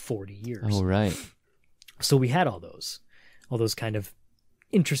like 40 years. Oh, right. So we had all those kind of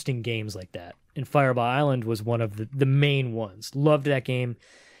interesting games like that. And Fireball Island was one of the main ones. Loved that game.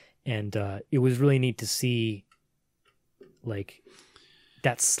 And it was really neat to see like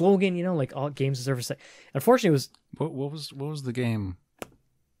that slogan, like all games deserve a second. Unfortunately, it was... What was the game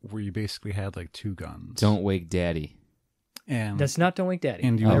where you basically had like two guns? Don't Wake Daddy. And that's not Don't Wake Daddy.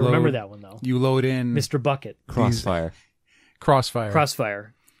 And I remember that one though. You load in Mr. Bucket. Crossfire.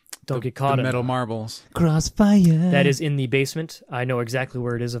 Don't get caught in metal marbles. Crossfire. That is in the basement. I know exactly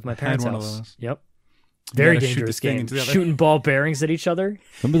where it is of my parents' had one house. Of those. Yep. Very dangerous game. Shooting ball bearings at each other.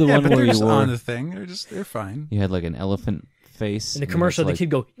 Remember the one where you were on the thing? They're fine. You had like an elephant face. In the commercial, the kid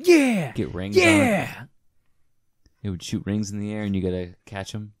go, "Yeah, get rings. Yeah. On it. It would shoot rings in the air, and you gotta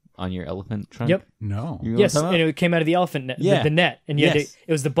catch them on your elephant trunk? Yep. No. You know what Yes, I'm and talking it came out of the elephant net, Yeah. the net, and you had Yes. to,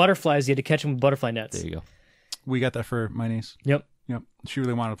 it was the butterflies. You had to catch them with butterfly nets. about? There you go. We got that for my niece. Yep. Yep. She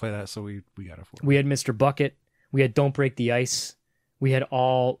really wanted to play that, so we got it for her. We had Mr. Bucket. We had Don't Break the Ice. We had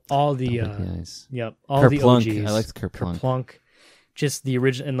all the Nice. yep, all the Kerplunk. OGs. I liked Kerplunk. Kerplunk. Just the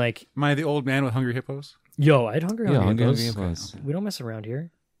original, and like, Am I the old man with hungry hippos? yo, I had Hungry Yeah, Hungry Hungry Hippos. Hippos. We don't mess around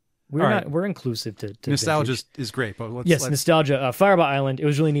here. We're All not. right. We're inclusive to Nostalgia vintage. is great, but let's Yes, nostalgia. Fireball Island. It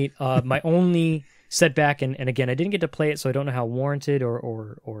was really neat. My only setback, and again, I didn't get to play it, so I don't know how warranted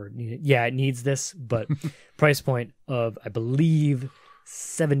or yeah, it needs this, but price point of I believe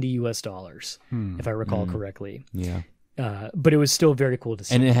 $70 if I recall correctly. Yeah. But it was still very cool to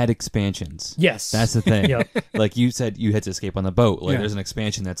see. And it had expansions. Yes, That's the thing. Yep. Like you said, you had to escape on the boat. Like Yeah. there's an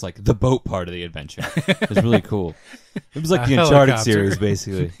expansion that's like the boat part of the adventure. It was really cool. It was like A the Uncharted helicopter. series,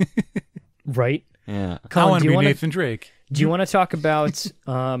 basically. right. Yeah. I Colin, want do to you be want to Nathan Drake. do you want to talk about?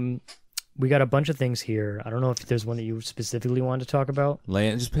 We got a bunch of things here. I don't know if there's one that you specifically wanted to talk about. Lay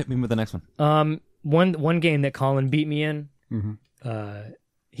it. Just hit me with the next one. One game that Colin beat me in. Mm-hmm.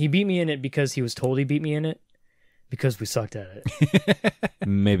 He beat me in it because he was told he beat me in it because we sucked at it.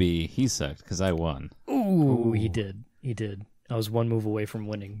 Maybe he sucked because I won. Ooh, he did. He did. I was one move away from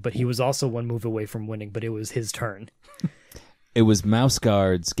winning, but he was also one move away from winning, but it was his turn. It was Mouse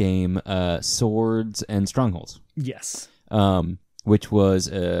Guard's game, Swords and Strongholds. Yes. Which was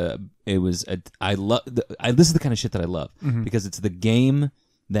I love. This is the kind of shit that I love because it's the game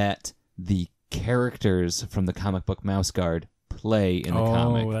that the characters from the comic book Mouse Guard play in the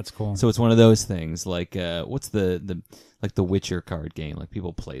comic. Oh, that's cool. So it's one of those things like what's the like the Witcher card game? Like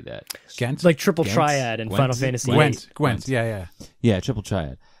people play that. Gent? Like Triple Gwent? Triad and Gwent? Final Fantasy Gwent. VIII. Gwent. Yeah. Yeah, Triple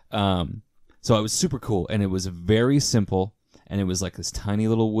Triad. So it was super cool, and it was very simple, and it was like this tiny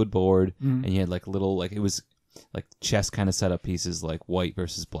little wood board, and you had like little like it was like chess kind of setup pieces, like white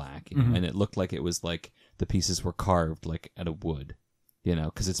versus black, you know? And it looked like it was like the pieces were carved like out of wood, you know,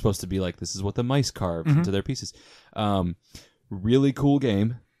 because it's supposed to be like this is what the mice carved into their pieces. Really cool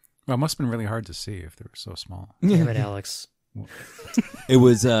game. Well, it must have been really hard to see if they were so small. Damn it, Alex. It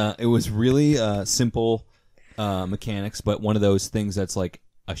was really simple mechanics, but one of those things that's like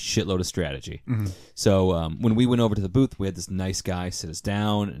a shitload of strategy. So when we went over to the booth, we had this nice guy sit us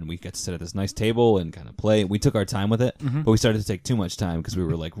down, and we got to sit at this nice table and kind of play. We took our time with it, but we started to take too much time because we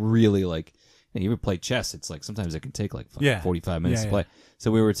were like really like. You ever play chess? It's like sometimes it can take like 45 minutes to play.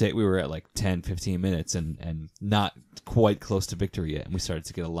 So we were at like 10, 15 minutes and not quite close to victory yet. And we started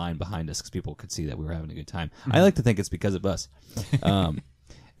to get a line behind us because people could see that we were having a good time. I like to think it's because of us.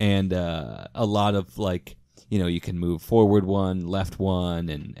 And a lot of like, you know, you can move forward one, left one,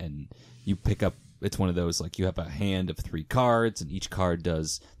 and you pick up. It's one of those like you have a hand of 3 cards, and each card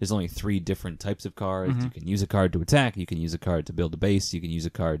there's only 3 different types of cards. You can use a card to attack. You can use a card to build a base. You can use a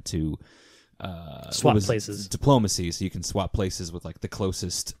card to Swap places. Diplomacy, so you can swap places with like the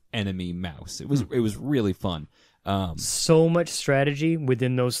closest enemy mouse. It was really fun. So much strategy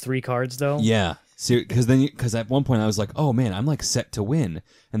within those 3 cards, though. Yeah, because at one point I was like, oh man, I'm like set to win,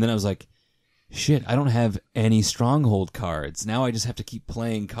 and then I was like, shit, I don't have any stronghold cards. Now I just have to keep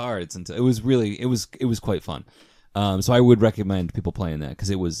playing cards until it was quite fun. So I would recommend people playing that because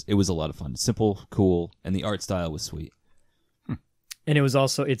it was a lot of fun. Simple, cool, and the art style was sweet. And it was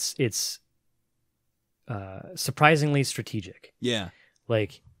also it's surprisingly strategic. Yeah.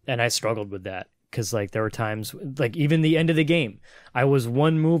 Like, and I struggled with that because like there were times like even the end of the game, I was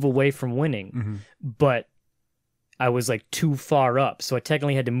one move away from winning, but I was like too far up, so I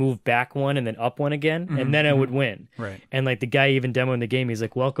technically had to move back one and then up one again, and then I would win. Right. And like the guy even demoing the game, he's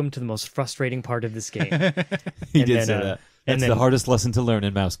like, "Welcome to the most frustrating part of this game." He And did then, say that. and That's then- the hardest lesson to learn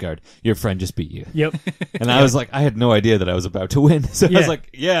in Mouse Guard. Your friend just beat you. Yep. And I was like, I had no idea that I was about to win. So I Yeah. was like,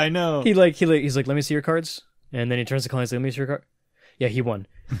 yeah, I know. He's like, "Let me see your cards," and then he turns to Colin and says, "Let me see your card." Yeah, he won.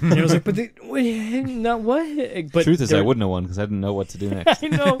 And I was like, not what? But Truth is, there- I wouldn't have won because I didn't know what to do next. I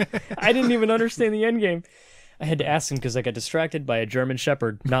know. I didn't even understand the end game. I had to ask him because I got distracted by a German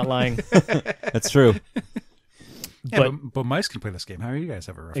Shepherd. Not lying. That's true. Yeah, but mice can play this game. How are you guys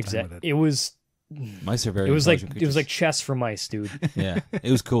have a rough time Exactly. with it? It was. Mice are very. It was like intelligent chess for mice, dude. creatures. Yeah,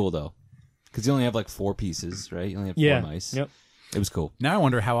 it was cool though, because you only have like 4 pieces, right? You only have 4 mice. Yep. It was cool. Now I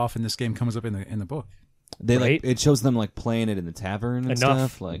wonder how often this game comes up in the book. They Right? like it shows them like playing it in the tavern and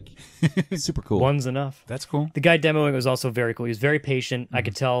Enough. stuff. Like super cool. One's enough. That's cool. The guy demoing was also very cool. He was very patient. I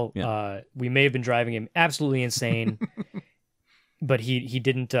could tell. Yeah. We may have been driving him absolutely insane, but he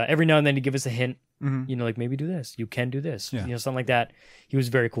didn't. Every now and then he'd give us a hint. You know, like maybe do this. You can do this. Yeah. You know, something like that. He was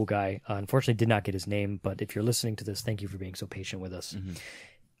a very cool guy. Unfortunately, did not get his name. But if you're listening to this, thank you for being so patient with us.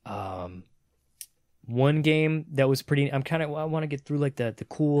 one game that was pretty. I want to get through like the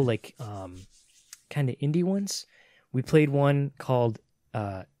cool like kind of indie ones. We played one called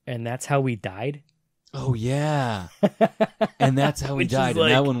And That's How We Died. Oh yeah, and that's how we died.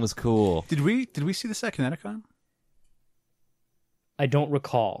 Like, and that one was cool. Did we see this at Kineticon? I don't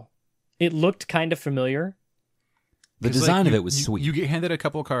recall. It looked kind of familiar. The design of it was you, sweet. You get handed a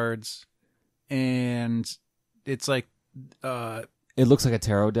couple of cards, and it's like it looks like a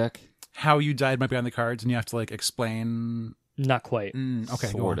tarot deck. How you died might be on the cards, and you have to like explain. Not quite. Okay,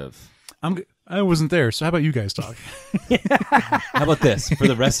 sort of. I wasn't there, so how about you guys talk? How about this? For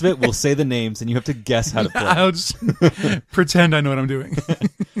the rest of it, we'll say the names, and you have to guess how to play. I'll just pretend I know what I'm doing.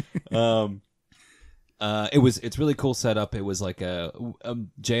 It's really cool setup. It was like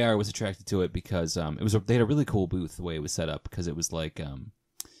JR was attracted to it because they had a really cool booth the way it was set up, because it was like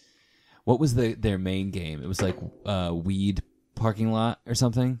what was their main game? It was like weed parking lot or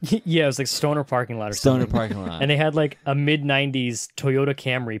something. Yeah, it was like Stoner parking lot or Stoner something. parking lot. And they had like a mid-90s Toyota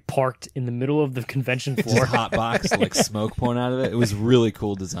Camry parked in the middle of the convention floor. Just hot box, like smoke pouring out of it. It was really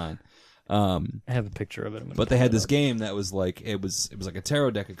cool design. I have a picture of it. But they had this game that was like it was like a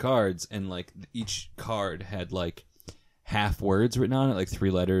tarot deck of cards, and like each card had like half words written on it, like 3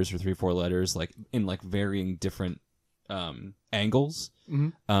 letters or 3-4 letters, like in like varying different angles.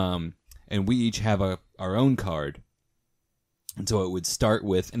 Mm-hmm. And we each have our own card. And so it would start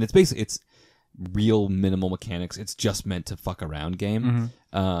with, and it's real minimal mechanics. It's just meant to fuck around game.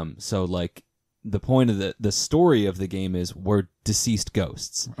 Mm-hmm. So like the point of the story of the game is we're deceased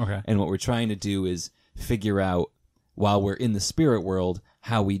ghosts. Okay. And what we're trying to do is figure out while we're in the spirit world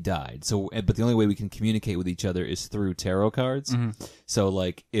how we died. So, but the only way we can communicate with each other is through tarot cards. Mm-hmm. So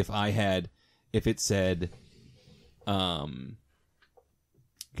like if it said,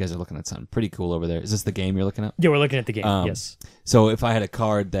 you guys are looking at something pretty cool over there. Is this the game you're looking at? Yeah, we're looking at the game. Yes. So if I had a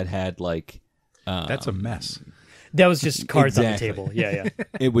card that had like, that's a mess. That was just cards exactly. on the table. Yeah.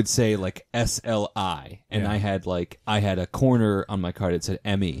 It would say like SLI, and I had a corner on my card that said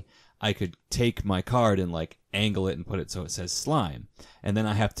ME. I could take my card and like angle it and put it so it says slime, and then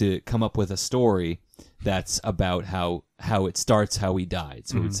I have to come up with a story that's about how it starts, how we died.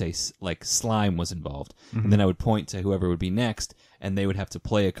 So it would say like slime was involved, and then I would point to whoever would be next, and they would have to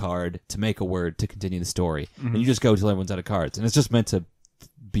play a card to make a word to continue the story. And you just go till everyone's out of cards, and it's just meant to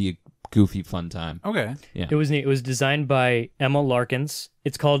be a goofy, fun time. Okay. Yeah. It was neat. It was designed by Emma Larkins.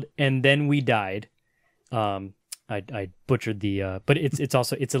 It's called And Then We Died. I butchered the, but it's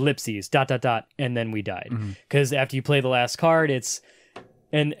also, it's ellipses, ... and then we died. Because after you play the last card, it's,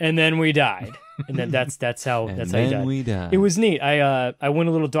 and then we died. And then that's how And that's then how you died. we died. It was neat. I went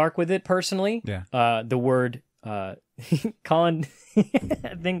a little dark with it personally. Yeah. The word, Colin,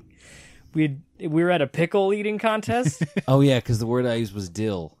 I think we were at a pickle eating contest. Oh yeah, because the word I used was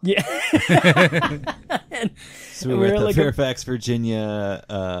dill. Yeah. So we were at the Fairfax, Virginia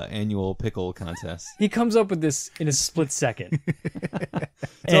annual pickle contest. He comes up with this in a split second.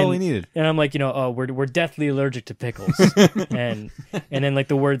 That's all we needed. And I'm like, we're deathly allergic to pickles. and then like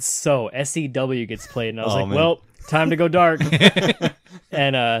the word SEW gets played, and I was well, time to go dark.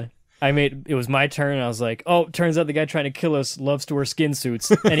 And it was my turn, and I was like, oh, turns out the guy trying to kill us loves to wear skin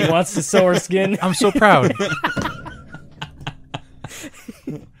suits, and he wants to sew our skin. I'm so proud.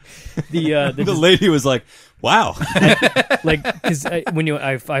 The lady was like, wow. Because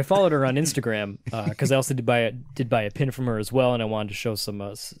I followed her on Instagram, because I also did buy a pin from her as well, and I wanted to show some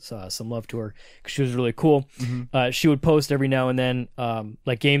love to her because she was really cool. Mm-hmm. She would post every now and then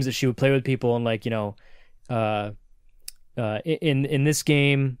like games that she would play with people, and like in this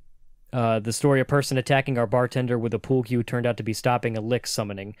game, the story of a person attacking our bartender with a pool cue turned out to be stopping a lick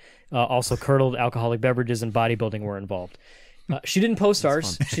summoning. Also, curdled alcoholic beverages and bodybuilding were involved. She didn't post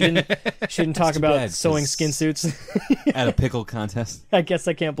ours. She didn't talk about bad, sewing skin suits at a pickle contest. I guess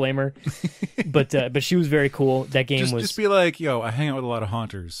I can't blame her, but she was very cool. That game was just be like, yo, I hang out with a lot of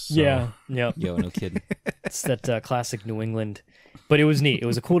haunters. So. Yeah. Yo, no kidding. It's that classic New England. But it was neat. It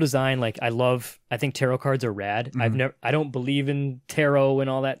was a cool design. Like I think tarot cards are rad. I don't believe in tarot and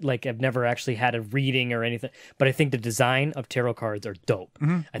all that. Like I've never actually had a reading or anything. But I think the design of tarot cards are dope.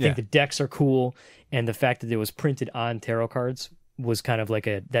 I think the decks are cool, and the fact that it was printed on tarot cards was kind of like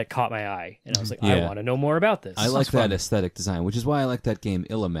that caught my eye, and I was like, I want to know more about this. I like that aesthetic design, which is why I like that game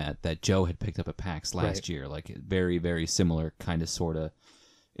Illimat that Joe had picked up at PAX last year. Like very, very similar, kind of, sort of,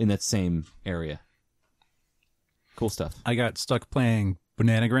 in that same area. Cool stuff. I got stuck playing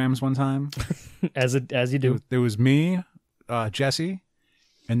Bananagrams one time. as you do. There was me, Jesse,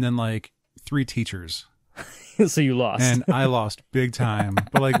 and then like 3 teachers. So you lost. And I lost big time.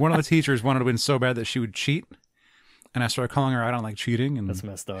 But like one of the teachers wanted to win so bad that she would cheat. and I started calling her out on like cheating and That's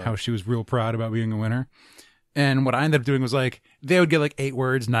messed up. how she was real proud about being a winner. And what I ended up doing was like they would get like 8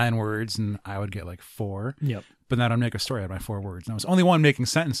 words, 9 words, and I would get like 4. Yep. But then I'd make a story out of my 4 words. And I was the only one making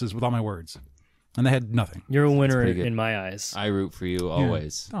sentences with all my words. And they had nothing. You're a winner pretty good. in my eyes. I root for you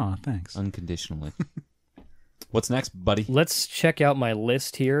always, Oh, thanks. unconditionally. What's next, buddy? Let's check out my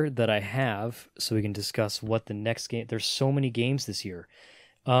list here that I have so we can discuss what the next game. There's so many games this year.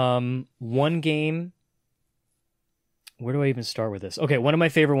 One game. Where do I even start with this? Okay, one of my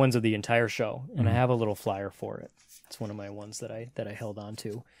favorite ones of the entire show, and I have a little flyer for it. It's one of my ones that I held on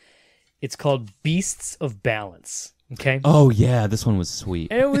to. It's called Beasts of Balance. Okay. Oh yeah, this one was sweet.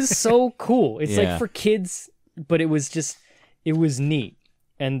 And it was so cool. It's Yeah. like for kids, but it was neat.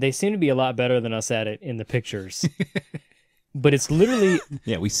 And they seem to be a lot better than us at it in the pictures. But it's literally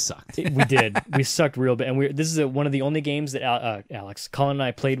Yeah, we sucked. we did. We sucked real bad. And this is one of the only games that Colin and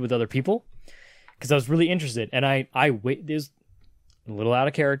I played with other people because I was really interested. And I there's a little out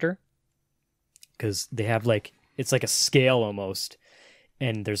of character because they have like it's like a scale almost.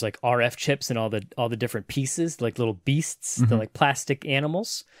 And there's like RF chips and all the different pieces, like little beasts, they're like plastic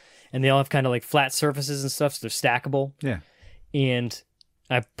animals, and they all have kind of like flat surfaces and stuff, so they're stackable. Yeah. And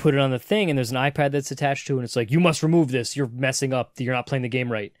I put it on the thing, and there's an iPad that's attached to it, and it's like, you must remove this. You're messing up. You're not playing the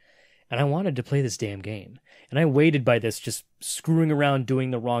game right. And I wanted to play this damn game, and I waited by this, just screwing around doing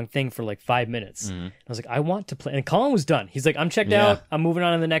the wrong thing for like 5 minutes. I was like, I want to play. And Colin was done. He's like, I'm checked out. I'm moving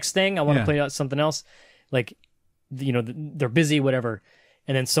on to the next thing. I want to play out something else. Like, you know, they're busy, whatever.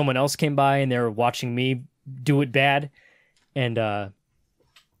 And then someone else came by and they were watching me do it bad. And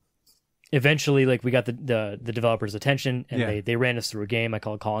eventually, like, we got the developer's attention and they ran us through a game. I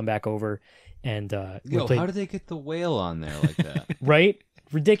called Colin back over and Yo, how did they get the whale on there like that? Right?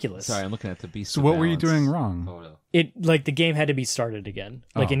 Ridiculous. Sorry, I'm looking at the beast. So what were you doing wrong? Photo. It like the game had to be started again.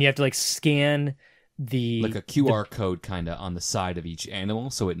 Like, and you have to like scan the Like a QR code kind of on the side of each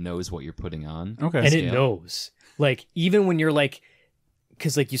animal so it knows what you're putting on. Okay. and it knows. Like, even when you're like,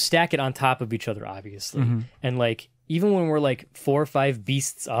 because like you stack it on top of each other, obviously, and like even when we're like 4 or 5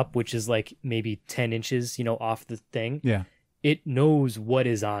 beasts up, which is like maybe 10 inches, you know, off the thing, it knows what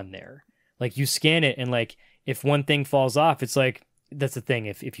is on there. Like, you scan it, and like if one thing falls off, it's like, that's the thing.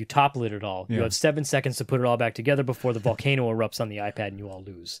 If you topple it at all, you have 7 seconds to put it all back together before the volcano erupts on the iPad and you all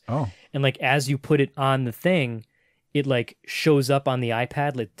lose. Oh. And like as you put it on the thing, it like shows up on the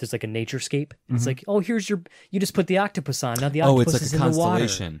iPad. Like there's like a naturescape. It's like, oh, you just put the octopus on. Now the octopus it's is like a in the water.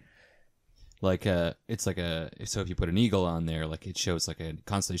 constellation. Like it's like so if you put an eagle on there, like it shows like a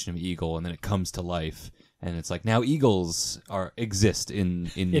constellation of eagle, and then it comes to life, and it's like now eagles exist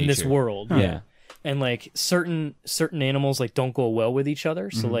in nature. this world. Yeah. And like certain animals like don't go well with each other.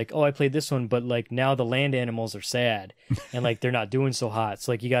 So like, oh, I played this one, but like now the land animals are sad and like they're not doing so hot.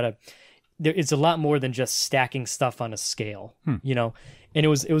 So like you gotta, it's a lot more than just stacking stuff on a scale, you know. And it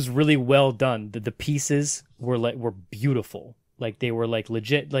was really well done. The pieces were beautiful. Like they were like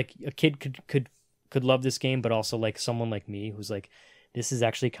legit. Like a kid could love this game, but also like someone like me who's like, this is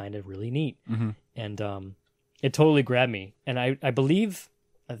actually kind of really neat. And it totally grabbed me. And I believe.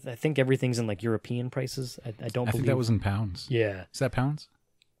 I think everything's in like European prices. I don't believe. I think that was in pounds. Yeah. Is that pounds?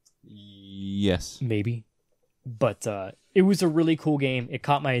 Yes. Maybe. But it was a really cool game. It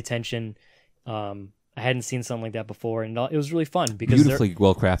caught my attention. I hadn't seen something like that before, and it was really fun because beautifully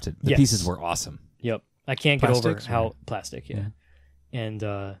well crafted. The pieces were awesome. Yep. I can't get over Plastics, how plastic, and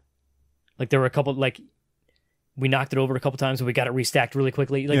like there were a couple, like we knocked it over a couple times and we got it restacked really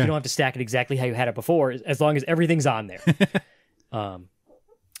quickly. Like you don't have to stack it exactly how you had it before, as long as everything's on there.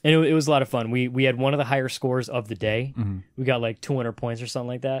 And it was a lot of fun. We had one of the higher scores of the day. We got like 200 points or something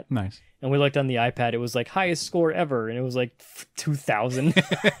like that. Nice. And we looked on the iPad. It was like highest score ever, and it was like 2,000.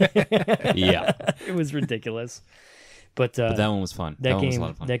 Yeah, it was ridiculous. But that one was fun. That game was a lot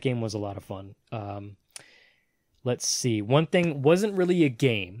of fun. That game was a lot of fun. Let's see. One thing wasn't really a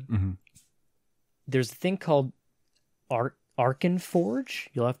game. There's a thing called Arkenforge.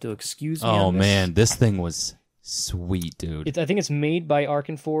 You'll have to excuse me. Oh man, this thing was sweet, dude. I think it's made by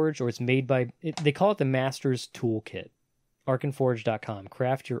Arkenforge, or it's made by... they call it the Master's Toolkit. Arkenforge.com.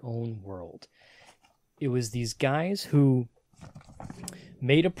 Craft your own world. It was these guys who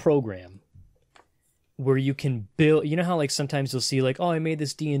made a program where you can build... You know how like sometimes you'll see like, oh, I made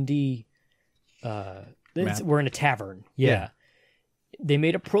this D&D... we're in a tavern. Yeah. They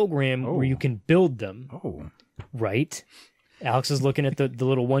made a program where you can build them. Oh. Right? Alex is looking at the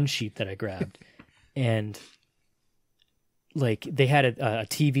little one sheet that I grabbed. And... like they had a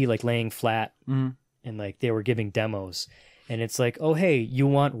TV like laying flat and like they were giving demos, And it's like, oh, hey, you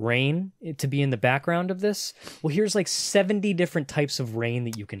want rain to be in the background of this? Well, here's like 70 different types of rain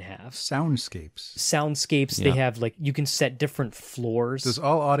that you can have. Soundscapes. Yeah. They have like, you can set different floors. This is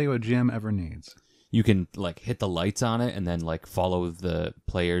all audio a gym ever needs. You can like hit the lights on it and then like follow the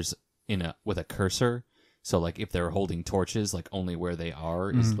players with a cursor. So like if they're holding torches, like only where they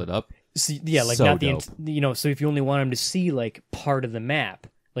are is lit up. So, yeah, like so not dope. so if you only want them to see like part of the map,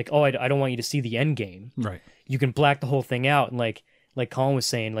 like, oh, I don't want you to see the end game. Right. You can black the whole thing out, and like Colin was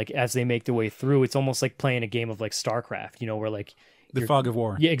saying, like as they make their way through, it's almost like playing a game of like StarCraft, where like The fog of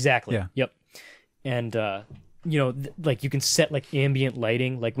war. Yeah, exactly. Yeah. Yep. And like you can set like ambient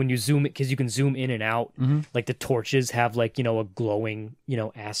lighting, like when you zoom it, because you can zoom in and out. Like the torches have like a glowing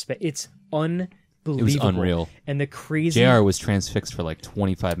aspect. It's unbelievable. It was unreal. And the crazy JR was transfixed for like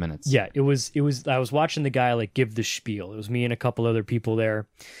 25 minutes. Yeah, it was I was watching the guy like give the spiel. It was me and a couple other people there.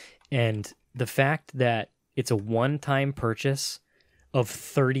 And the fact that it's a one-time purchase of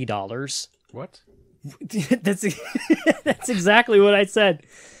 $30. What? That's exactly what I said.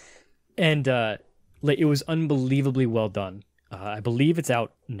 And like it was unbelievably well done. I believe it's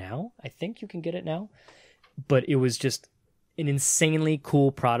out now. I think you can get it now. But it was just an insanely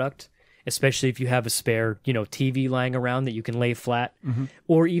cool product, especially if you have a spare, TV lying around that you can lay flat,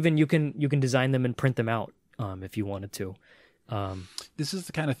 or even you can design them and print them out if you wanted to. This is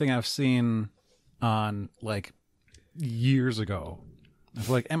the kind of thing I've seen on like years ago. Of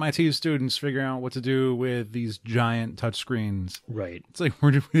like MIT students figuring out what to do with these giant touchscreens. Right. It's like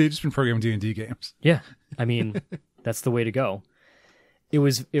they've just been programming D&D games. Yeah. I mean, that's the way to go. It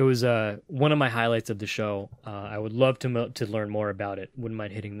was one of my highlights of the show. I would love to learn more about it. Wouldn't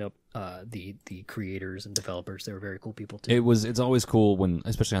mind hitting the creators and developers. They were very cool people too. It's always cool when,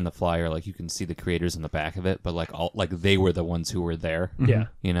 especially on the flyer, like you can see the creators on the back of it, but like they were the ones who were there. Yeah.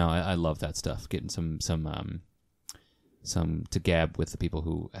 I love that stuff. Getting some to gab with the people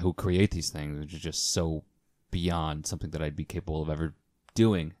who create these things, which is just so beyond something that I'd be capable of ever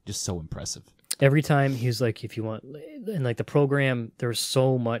doing. Just so impressive. Every time he's like, if you want, and like the program, there's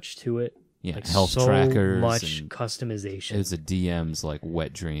so much to it. Yeah, like health so trackers, much and customization. It was a DM's like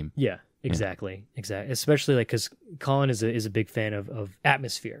wet dream. Yeah, exactly. Especially like because Colin is a big fan of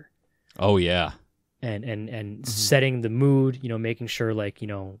atmosphere. Oh yeah, and setting the mood. Making sure like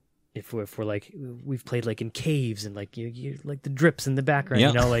if we're like we've played like in caves and like you like the drips in the background.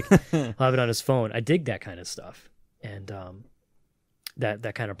 Yep. Like he'll have it on his phone. I dig that kind of stuff, and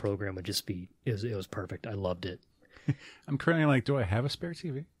that kind of program would just be it was perfect. I loved it. I'm currently like, do I have a spare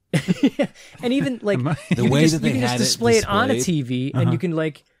TV? And even like the way that they you can had just display it on a displayed. TV, and you can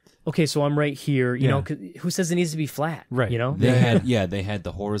like, okay, so I'm right here. You know, 'cause who says it needs to be flat? Right. They had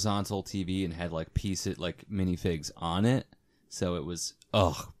the horizontal TV and had like minifigs on it, so it was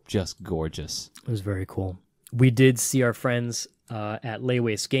just gorgeous. It was very cool. We did see our friends at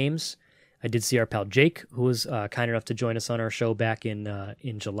Laywaste Games. I did see our pal Jake, who was kind enough to join us on our show back in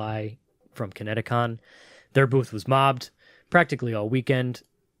July from Kineticon. Their booth was mobbed practically all weekend.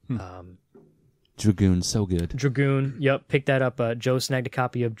 Dragoon, so good. Dragoon, yep, picked that up. Joe snagged a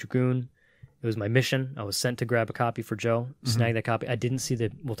copy of Dragoon. It was my mission. I was sent to grab a copy for Joe. Snag that copy. I didn't see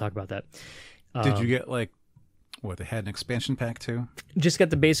we'll talk about that. Did you get like, what, they had an expansion pack too? Just got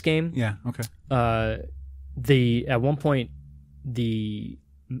the base game. Yeah, okay. At one point, the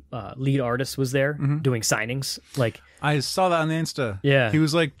lead artist was there doing signings. Like I saw that on the Insta. Yeah. He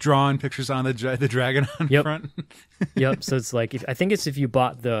was like drawing pictures on the dragon on front. Yep. So it's like, I think it's if you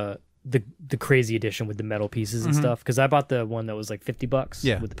bought the crazy edition with the metal pieces and stuff, because I bought the one that was like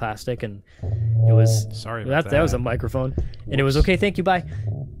 $50 with the plastic, and it was that was a microphone. And it was okay, thank you, bye.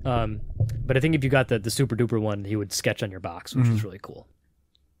 But I think if you got the super duper one, he would sketch on your box, which was really cool.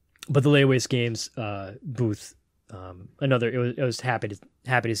 But the Laywaste Games booth, it was happy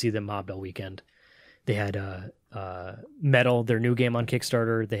to see them mobbed all weekend. They had Metal, their new game on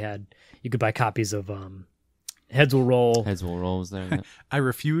Kickstarter. You could buy copies of Heads Will Roll. Heads Will Roll was there. Yeah. I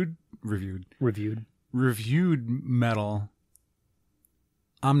reviewed Metal.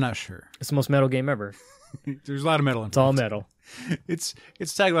 I'm not sure. It's the most metal game ever. There's a lot of metal in it. It's all metal. Its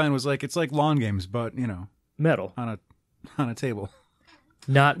tagline was like, it's like lawn games, but metal on a table.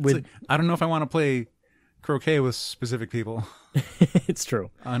 Not with. Like, I don't know if I want to play croquet with specific people. It's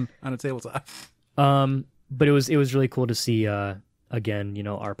true. On a tabletop. But it was really cool to see again,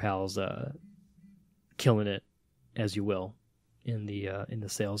 our pals killing it, as you will, in the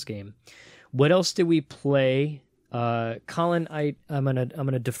sales game. What else did we play? Colin, I'm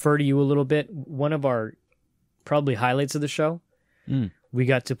gonna defer to you a little bit. One of our probably highlights of the show. We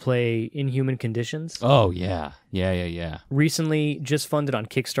got to play Inhuman Conditions. Oh yeah. Recently, just funded on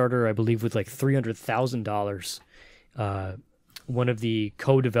Kickstarter, I believe, with like $300,000, one of the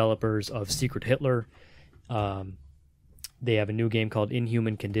co-developers of Secret Hitler. They have a new game called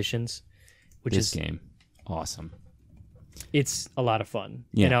Inhuman Conditions, which This is game, awesome. It's a lot of fun.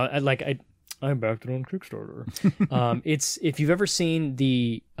 Yeah. You know, I'm backed it on Kickstarter. It's if you've ever seen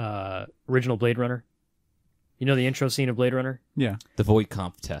the original Blade Runner, you know the intro scene of Blade Runner. Yeah. The Voight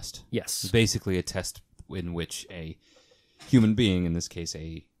Kampff test. Yes. It's basically a test in which a human being, in this case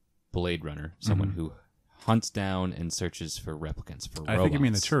a Blade Runner, someone who hunts down and searches for replicants, for robots. I think you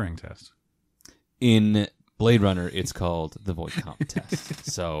mean the Turing test. In Blade Runner, it's called the Voight Kampff test.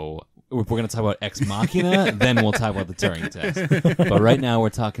 So if we're going to talk about Ex Machina, then we'll talk about the Turing test. But right now,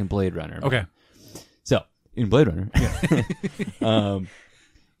 we're talking Blade Runner. Okay. So in Blade Runner,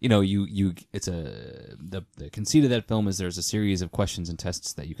 you know, the conceit of that film is there's a series of questions and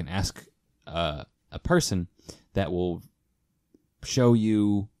tests that you can ask a person that will show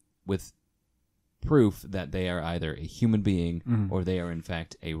you with proof that they are either a human being or they are in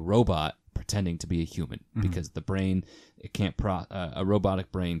fact a robot pretending to be a human, because the brain, it can't a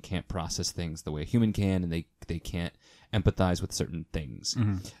robotic brain can't process things the way a human can, and they can't empathize with certain things.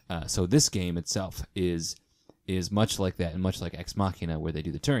 So this game itself is much like that, and much like Ex Machina, where they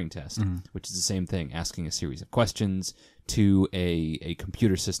do the Turing test, which is the same thing, asking a series of questions to a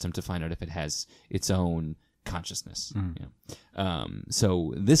computer system to find out if it has its own consciousness. You know?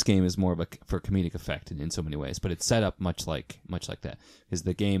 So this game is more of for comedic effect in so many ways, but it's set up much like that, because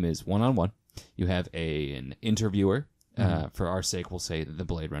the game is one-on-one. You have an interviewer, for our sake we'll say the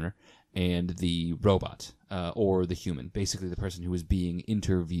Blade Runner, and the robot, or the human, basically the person who is being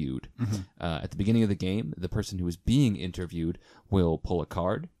interviewed. At the beginning of the game, the person who is being interviewed will pull a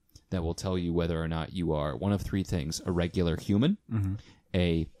card that will tell you whether or not you are one of three things: a regular human,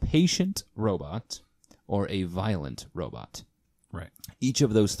 a patient robot, or a violent robot. Right. Each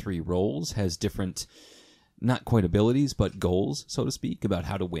of those three roles has different, not quite abilities, but goals, so to speak, about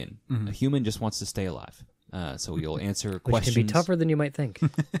how to win. A human just wants to stay alive. So you'll answer questions. Which can be tougher than you might think.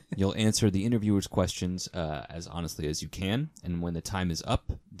 You'll answer the interviewer's questions as honestly as you can, and when the time is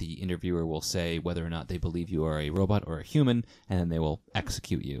up, the interviewer will say whether or not they believe you are a robot or a human, and then they will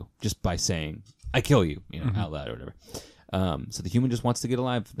execute you just by saying, "I kill you," out loud or whatever. So the human just wants to get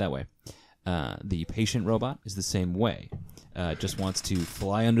alive that way. The patient robot is the same way. Just wants to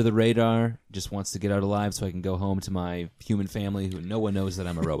fly under the radar, just wants to get out alive so I can go home to my human family who no one knows that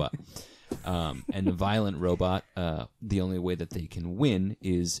I'm a robot. And the violent robot, the only way that they can win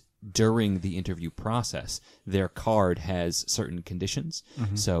is during the interview process. Their card has certain conditions.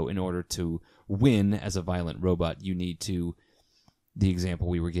 So in order to win as a violent robot, you need to, the example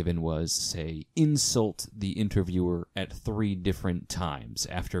we were given was, say, insult the interviewer at 3 different times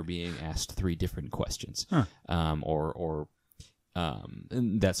after being asked 3 different questions, or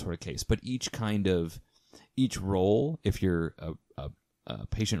that sort of case. But each role, if you're a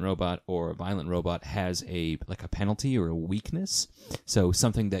patient robot or a violent robot, has a penalty or a weakness. So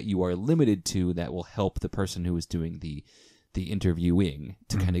something that you are limited to that will help the person who is doing the interviewing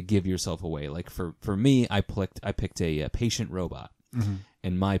to kind of give yourself away. Like for me, I picked a patient robot.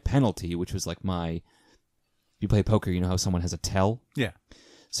 And my penalty, which was if you play poker, you know how someone has a tell? Yeah.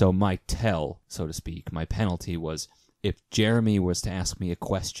 So my tell, so to speak, my penalty was if Jeremy was to ask me a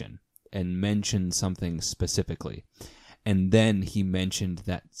question and mention something specifically, and then he mentioned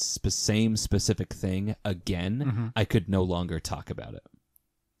that same specific thing again, I could no longer talk about it.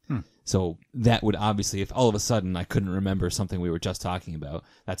 So that would obviously, if all of a sudden I couldn't remember something we were just talking about,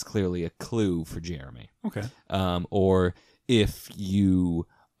 that's clearly a clue for Jeremy. Okay. Or if you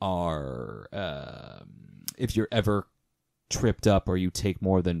are, if you're ever tripped up or you take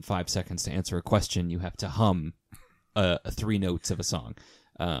more than 5 seconds to answer a question, you have to hum 3 notes of a song.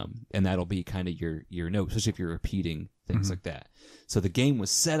 And that'll be kind of your note, especially if you're repeating things like that. So the game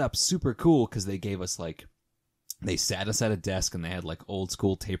was set up super cool because they gave us they sat us at a desk and they had old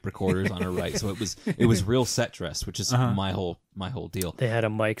school tape recorders on our right. So it was real set dressed, which is my whole deal. They had a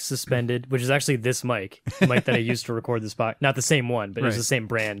mic suspended, which is actually this mic that I used to record this podcast. Not the same one, but it was the same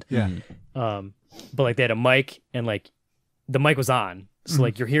brand. Yeah. But they had a mic and the mic was on. So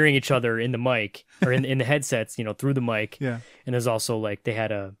you're hearing each other in the mic or in the headsets, through the mic. Yeah. And there's also they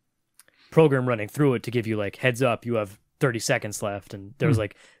had a program running through it to give you heads up, you have 30 seconds left, and there was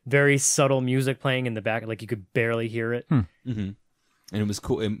very subtle music playing in the back, you could barely hear it. And it was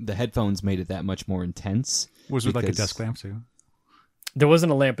cool. And the headphones made it that much more intense. Was it a desk lamp too? There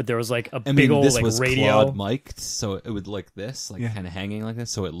wasn't a lamp, but there was big old this was radio. Claude mic'd, so it would this, kind of hanging like this,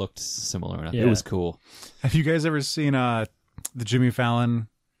 so it looked similar enough. Yeah. It was cool. Have you guys ever seen the Jimmy Fallon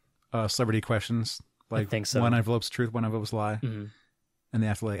celebrity questions? I think so. One envelope's truth, one envelope's lie, and they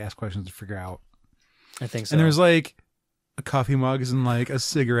have to ask questions to figure out. I think so. And there's a coffee mug and like a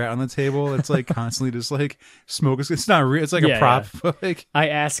cigarette on the table. It's like constantly just like smoke. It's not real. It's like a prop. Yeah. But like I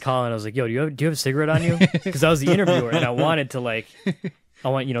asked Colin, I was like, yo, do you have a cigarette on you? Because I was the interviewer and I wanted to like,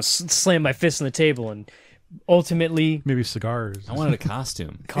 slam my fist on the table and ultimately maybe cigars. I wanted a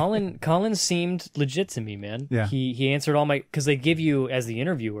costume. Colin seemed legit to me, man. Yeah. He answered all my, because they give you, as the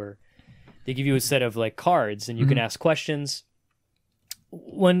interviewer, they give you a set of like cards and you can ask questions.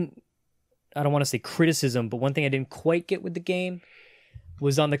 I don't want to say criticism, but one thing I didn't quite get with the game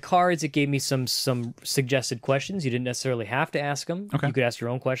was on the cards, it gave me some suggested questions. You didn't necessarily have to ask them. Okay. You could ask your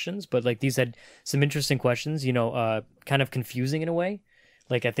own questions, but like these had some interesting questions, kind of confusing in a way.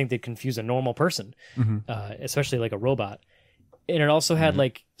 Like I think they'd confuse a normal person, especially like a robot. And it also had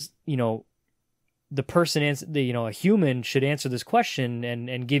like, the person, a human should answer this question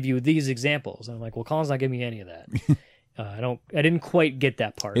and give you these examples. And I'm like, well, Colin's not giving me any of that. I didn't quite get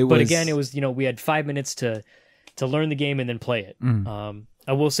that part. Again, it was, we had 5 minutes to learn the game and then play it.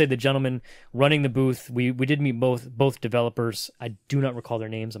 I will say the gentleman running the booth, we did meet both developers. I do not recall their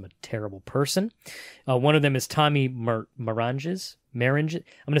names. I'm a terrible person. One of them is Tommy Maranges. I'm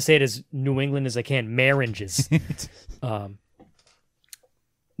going to say it as New England as I can. Maranges.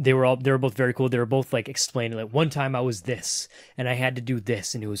 They were both very cool. They were both like explaining like one time I was this and I had to do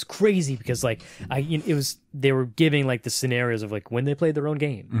this and it was crazy because like they were giving like the scenarios of like when they played their own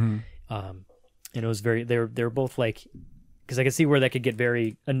game. And it was they were both like, because I could see where that could get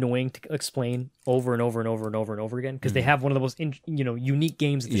very annoying to explain over and over and over and over and over again because they have one of the most unique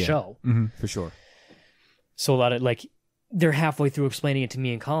games at the show. For sure. So a lot of like they're halfway through explaining it to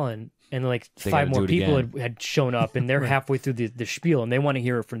me and Colin. And like they 5 more people had shown up and they're halfway through the spiel and they want to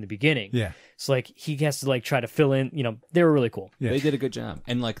hear it from the beginning. Yeah. So like he has to like try to fill in, they were really cool. Yeah. They did a good job.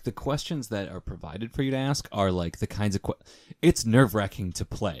 And like the questions that are provided for you to ask are like the kinds of it's nerve-wracking to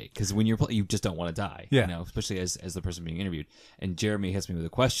play because when you're playing, you just don't want to die. Yeah. Especially as the person being interviewed. And Jeremy hits me with a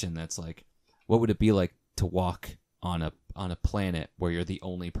question that's like, what would it be like to walk on a planet where you're the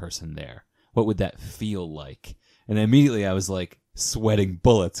only person there? What would that feel like? And immediately I was like sweating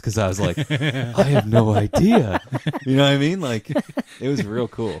bullets because I was like, I have no idea. You know what I mean? Like, it was real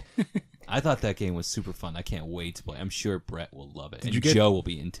cool. I thought that game was super fun. I can't wait to play. I'm sure Brett will love it. Joe will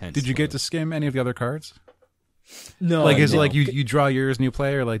be intense. Did you get to skim any of the other cards? No. Like, is it like you draw yours and you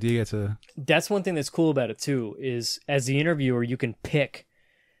play, or like do you get to? That's one thing that's cool about it too. Is as the interviewer, you can pick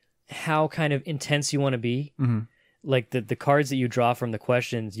how kind of intense you want to be. Like the cards that you draw from the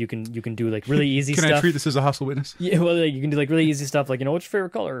questions, you can do like really easy stuff. Can I treat this as a hostile witness? Yeah, well, like, you can do like really easy stuff, like what's your favorite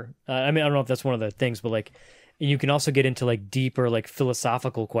color? I mean, I don't know if that's one of the things, but like, you can also get into like deeper, like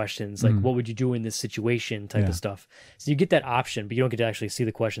philosophical questions, like what would you do in this situation, type of stuff. So you get that option, but you don't get to actually see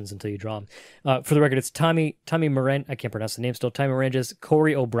the questions until you draw them. For the record, it's Tommy Moran. I can't pronounce the name still. Tommy Moranges,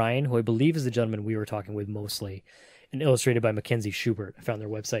 Corey O'Brien, who I believe is the gentleman we were talking with mostly, and illustrated by Mackenzie Schubert. I found their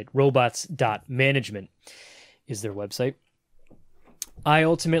website, robots.management. Is their website. I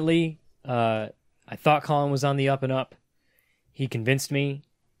ultimately, I thought Colin was on the up and up. He convinced me.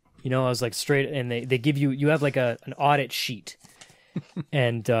 I was like straight, and they give you have like an audit sheet,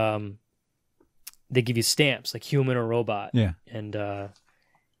 and they give you stamps like human or robot. Yeah. And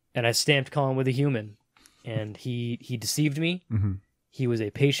I stamped Colin with a human, and he deceived me. He was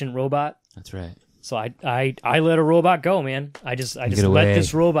a patient robot. That's right. So I let a robot go, man. I just let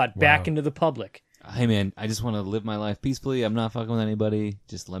this robot back into the public. Hey, man, I just want to live my life peacefully. I'm not fucking with anybody.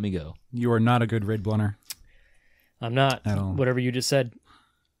 Just let me go. You are not a good raid blunter. I'm not. At all. Whatever you just said.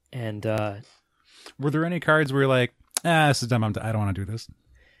 And were there any cards where you're like, this is dumb. I don't want to do this?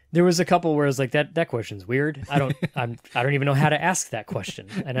 There was a couple where I was like, that question's weird. I don't even know how to ask that question.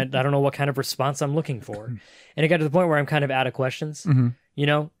 And I don't know what kind of response I'm looking for. And it got to the point where I'm kind of out of questions, and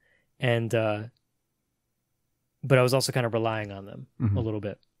but I was also kind of relying on them a little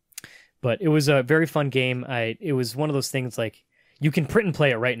bit. But it was a very fun game. It was one of those things like you can print and play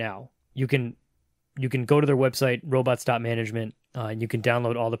it right now. You can go to their website, robots.management, and you can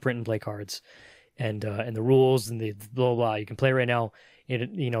download all the print and play cards and the rules and the blah, blah, blah. You can play right now.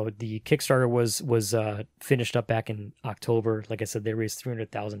 The Kickstarter was finished up back in October. Like I said, they raised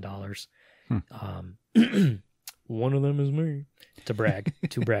 $300,000. One of them is me. To brag,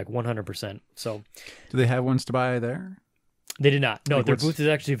 100%. So, do they have ones to buy there? They did not. No, like their booth is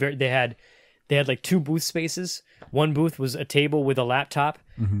actually they had like 2 booth spaces. One booth was a table with a laptop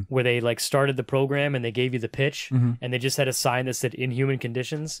where they like started the program and they gave you the pitch and they just had a sign that said inhuman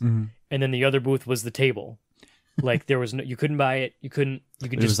conditions. And then the other booth was the table. Like there was you couldn't buy it. You could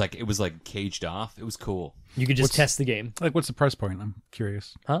it was like caged off. It was cool. You could just test the game. Like what's the price point? I'm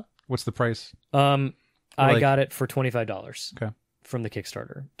curious. Huh? What's the price? I got it for $25. Okay. from the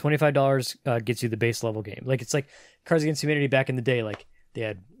Kickstarter. $25 gets you the base level game. Like it's like Cards Against Humanity back in the day. Like they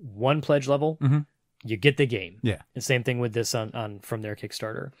had one pledge level, you get the game. Yeah. And same thing with this on from their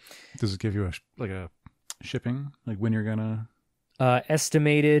Kickstarter. Does it give you a shipping, like when you're gonna?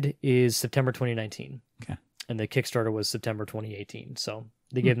 Estimated is September 2019. Okay. And the Kickstarter was September 2018. So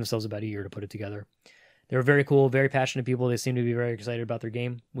they gave themselves about a year to put it together. They were very cool, very passionate people. They seemed to be very excited about their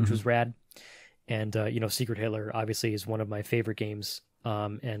game, which was rad. And, Secret Hitler obviously is one of my favorite games.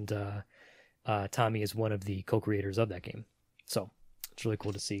 And Tommy is one of the co-creators of that game. So it's really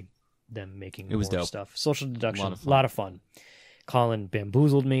cool to see them making more dope. stuff. Social Deduction, a lot of fun. Colin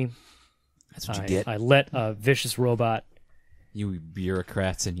bamboozled me. That's what you get. I let a vicious robot. You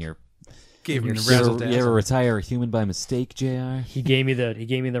bureaucrats in your... Gave him the You razzle ever dazzle. retire a human by mistake, JR? He gave me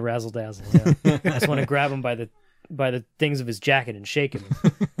the razzle dazzle. Yeah. I just want to grab him by the things of his jacket and shake him.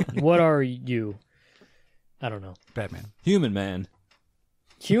 What are you? I don't know. Batman. Human man.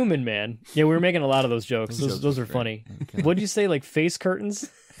 Human man. Yeah, we were making a lot of those jokes. Those are great. funny. What did you say? Like face curtains?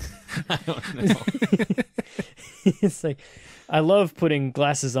 I don't know. It's like I love putting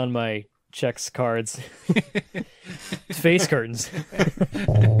glasses on my checks cards. Face curtains.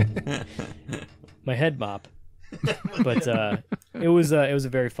 My head mop. But it was a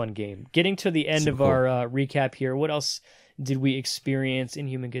very fun game. Getting to the end of our recap here, what else did we experience in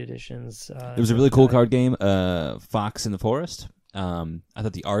Human Good Editions? It was a really cool card game, Fox in the Forest. I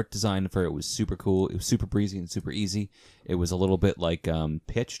thought the art design for it was super cool. It was super breezy and super easy. It was a little bit like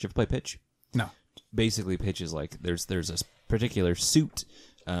Pitch. Did you ever play Pitch? No. Basically, Pitch is like there's a particular suit.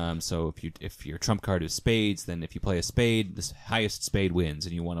 So if your trump card is spades, then if you play a spade, the highest spade wins,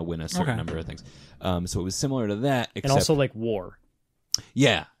 and you want to win a certain number of things. So it was similar to that, except, and also like War.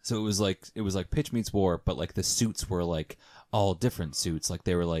 Yeah, so it was like Pitch meets War, but like the suits were like all different suits. Like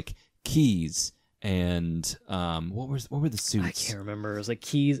they were like keys and what were the suits? I can't remember. It was like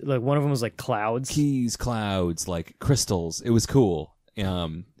keys. Like one of them was like clouds. Keys, clouds, like crystals. It was cool.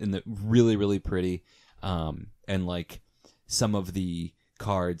 And really, really pretty. And like some of the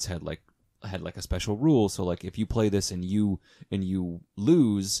cards had like a special rule. So like if you play this and you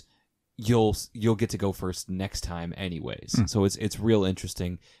lose, you'll get to go first next time anyways. So it's real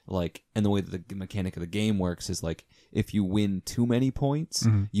interesting. Like, and the way that the mechanic of the game works is like if you win too many points,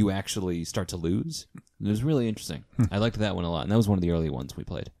 you actually start to lose. It was really interesting. I liked that one a lot, and that was one of the early ones we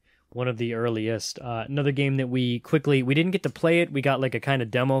played. One of the earliest. Another game that we didn't get to play it. We got like a kind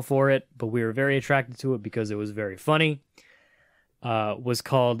of demo for it, but we were very attracted to it because it was very funny. Was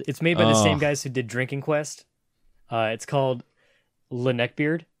called, it's made by the same guys who did Drinking Quest. It's called Le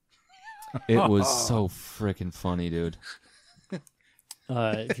Neckbeard. It was so freaking funny, dude.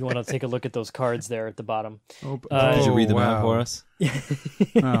 If you want to take a look at those cards there at the bottom. Did you read them out for us?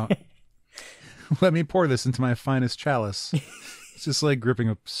 Oh. Let me pour this into my finest chalice. It's just like gripping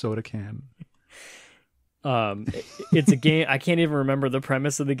a soda can. It's a game. I can't even remember the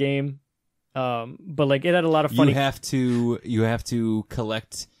premise of the game. But like it had a lot of funny. You have to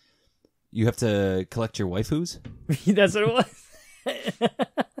collect your waifus. That's what it was.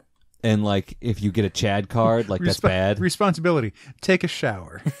 And like if you get a Chad card, like that's bad. Responsibility. Take a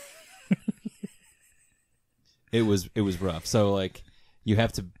shower. It was rough. So like you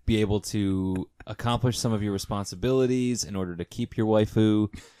have to be able to accomplish some of your responsibilities in order to keep your waifu,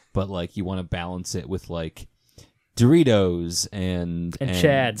 but like you want to balance it with like Doritos and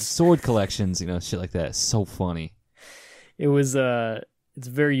Chads, sword collections, shit like that. It's so funny. It was it's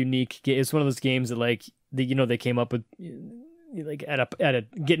a very unique. It's one of those games that like they came up with like at a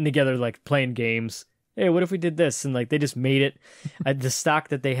getting together, like playing games. Hey, what if we did this? And like they just made it. The stock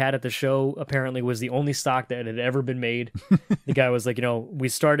that they had at the show apparently was the only stock that had ever been made. The guy was like, we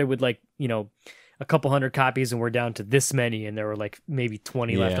started with like a couple hundred copies and we're down to this many, and there were like maybe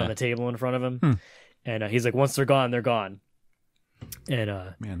 20 left on the table in front of him. And he's like, once they're gone, they're gone. And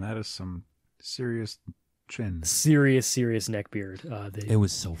man, that is some serious chin. Serious neckbeard. It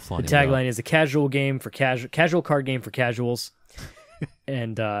was so funny. The tagline is a casual game for casual card game for casuals.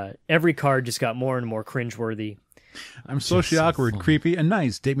 And every card just got more and more cringeworthy. I'm socially awkward, creepy, and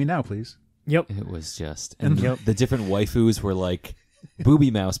nice. Date me now, please. Yep. It was just, and the different waifus were like booby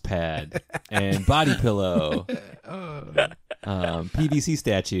mouse pad and body pillow, PVC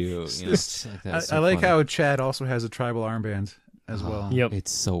statue. I like how Chad also has a tribal armband as well. Yep.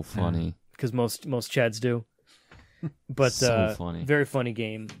 It's so funny because most Chads do. But so funny. Very funny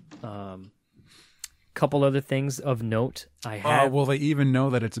game. Couple other things of note. I have. Will they even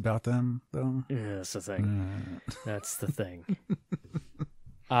know that it's about them though? Yeah, that's the thing. That's the thing.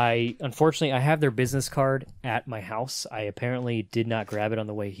 Unfortunately I have their business card at my house. I apparently did not grab it on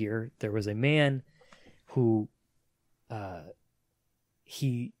the way here. There was a man who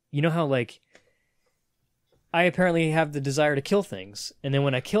you know how like I apparently have the desire to kill things, and then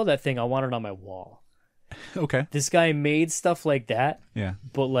when I kill that thing, I want it on my wall. Okay. This guy made stuff like that, Yeah.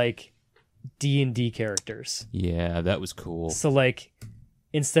 but like D&D characters. Yeah, that was cool. So like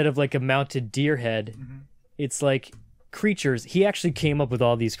instead of like a mounted deer head, it's like creatures. He actually came up with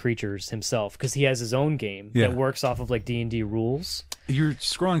all these creatures himself because he has his own game that works off of like D&D rules. You're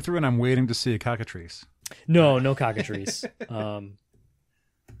scrolling through, and I'm waiting to see a cockatrice. No cockatrice.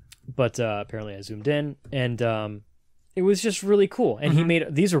 But apparently I zoomed in, and it was just really cool. And he made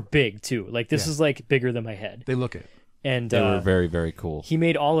these are big too. Like this is like bigger than my head. They look it. And They were very, very cool. he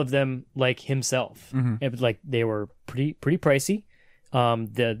made all of them like himself. And, like they were pretty pricey.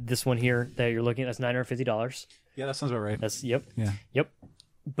 This one here that you're looking at, that's $950. Yeah, that sounds about right. That's Yeah. Yep.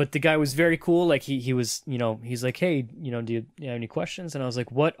 But the guy was very cool. Like he was, he's like, hey, do you have any questions? And I was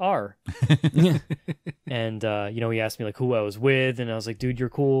like, what are? And he asked me like who I was with, and I was like, dude, you're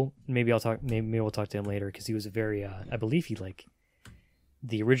cool. Maybe we'll talk to him later, because he was a very I believe he like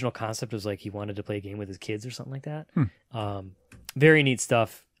the original concept was like he wanted to play a game with his kids or something like that. Very neat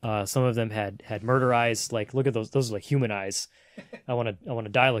stuff. Some of them had murder eyes. Like look at those. Those are like human eyes. I want to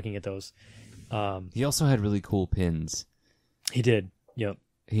die looking at those. He also had really cool pins. He did. Yep.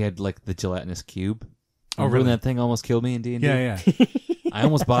 He had like the gelatinous cube. Oh, Remember really? when that thing almost killed me in D&D? Yeah. I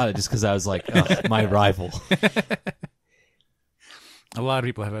almost bought it just because I was like, ugh, my rival. A lot of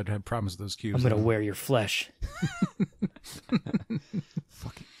people have had problems with those cubes. I'm gonna wear your flesh.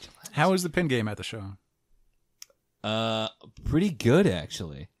 Fucking gelatinous. How was the pin game at the show? Pretty good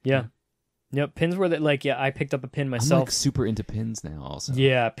actually. Yeah. Yep. Pins were that like I picked up a pin I'm myself. like super into pins now also.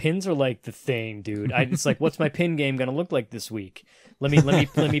 Yeah, pins are like the thing, dude. It's like, what's my pin game gonna look like this week? Let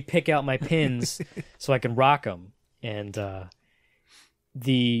me pick out my pins so I can rock them. And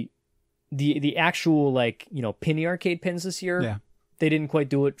the actual like penny arcade pins this year, they didn't quite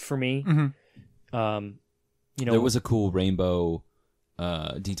do it for me. There was a cool rainbow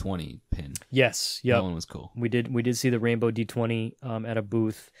D20 pin. Yes, yep. That one was cool. We did see the rainbow D20 at a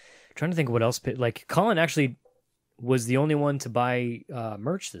booth. I'm trying to think of what else. Like Colin actually was the only one to buy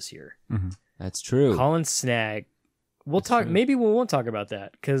merch this year. That's true. Colin snag. We'll talk. True. Maybe we won't talk about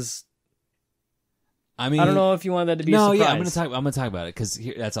that because I don't know if you want that to be. No, a surprise. Yeah, I'm gonna talk about it because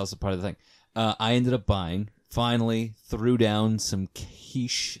that's also part of the thing. I ended up finally threw down some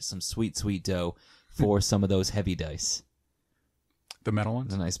quiche, some sweet dough for some of those heavy dice. The metal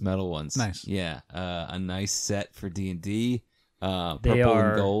ones? The nice metal ones. Nice. Yeah. A nice set for D&D. Purple they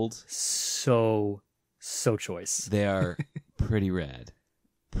are and gold. So choice. They are pretty rad.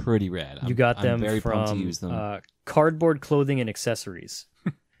 Pretty rad. You got them I'm very from pumped to use them. Cardboard Clothing and Accessories,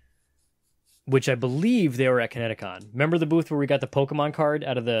 which I believe they were at Kineticon. Remember the booth where we got the Pokemon card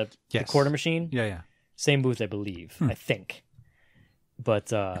out of the quarter machine? Yeah. Same booth, I believe. I think.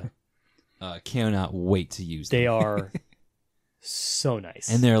 But cannot wait to use them. They are so nice.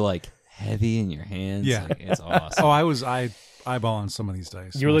 And they're like heavy in your hands. Yeah. Like, it's awesome. Oh, I was eyeballing some of these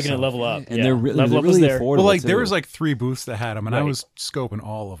dice. You were looking at Level Up. And they're Level Up really was there. affordable. Well, like too. there was like 3 booths that had them, and I was scoping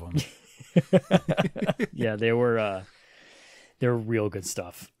all of them. Yeah, they were real good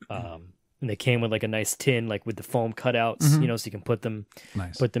stuff. And they came with like a nice tin, like with the foam cutouts, so you can put them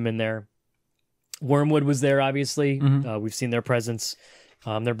in there. Wormwood was there, obviously. We've seen their presence.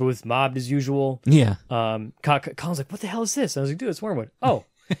 Their booth mobbed as usual. Yeah. Colin's like, "What the hell is this?" I was like, "Dude, it's Wormwood." Oh,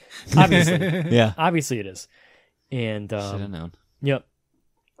 obviously. Yeah. Obviously it is. And should have known. Yep.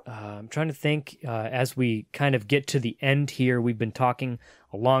 I'm trying to think as we kind of get to the end here. We've been talking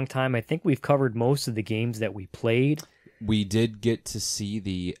a long time. I think we've covered most of the games that we played. We did get to see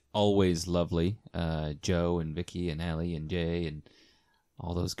the always lovely Joe and Vicky and Allie and Jay and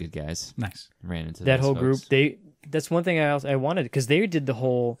all those good guys. Nice. Ran into that whole folks. group. That's one thing I wanted, because they did the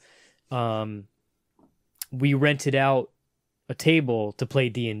whole. We rented out a table to play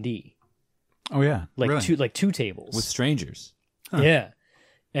D&D. Oh yeah, like really? two tables with strangers. Huh. Yeah,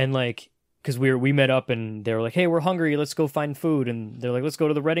 and like because we met up and they were like, "Hey, we're hungry. Let's go find food." And they're like, "Let's go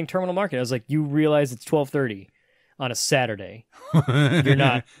to the Reading Terminal Market." I was like, "You realize it's 12:30 on a Saturday? You're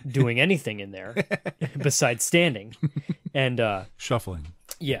not doing anything in there besides standing and shuffling."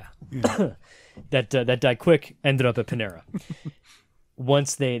 Yeah. that died quick. Ended up at Panera.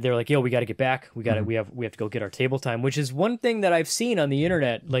 Once they're like, "Yo, we got to get back. We have to go get our table time," which is one thing that I've seen on the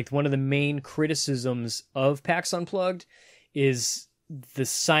internet. Like one of the main criticisms of PAX Unplugged is the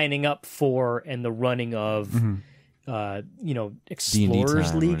signing up for and the running of,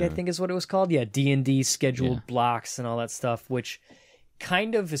 Explorers League, I think is what it was called. Yeah, D&D scheduled blocks and all that stuff, which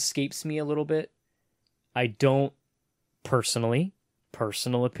kind of escapes me a little bit. I don't personal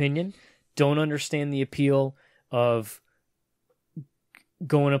opinion, don't understand the appeal of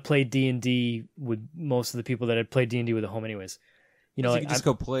going to play D&D with most of the people that had played D&D with at home anyways. You know, you like could just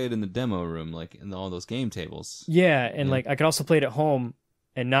go play it in the demo room, like in all those game tables. yeah, and like I could also play it at home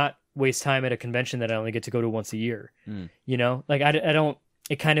and not waste time at a convention that I only get to go to once a year. You know, like I don't.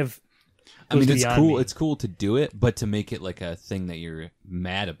 It kind of. I mean, it's cool. Me. It's cool to do it, but to make it like a thing that you're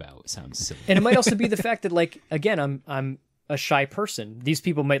mad about sounds silly. And it might also be the fact that, like, again, I'm a shy person. These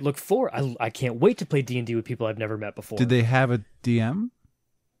people might look for. I can't wait to play D&D with people I've never met before. Did they have a DM?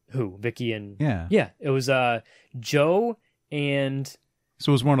 Who? Vicky and yeah. It was Joe and.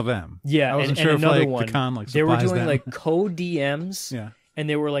 So it was one of them. Yeah, I wasn't and sure if another like one. the con like they were doing them. like co-DMs. Yeah. And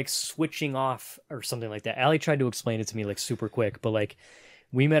they were like switching off or something like that. Allie tried to explain it to me like super quick, but like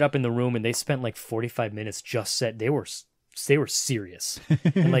we met up in the room and they spent like 45 minutes just set. They were serious.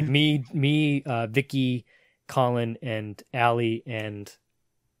 And like me, Vicky, Colin, and Allie and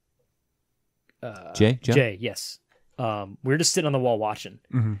Jay, yes. We were just sitting on the wall watching.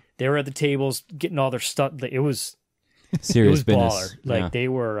 Mm-hmm. They were at the tables getting all their stuff. It was serious baller. business. Like they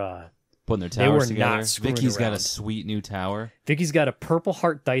were. Putting their They towers were together. not screwing Vicky's got around. a sweet new tower. Vicky's got a Purple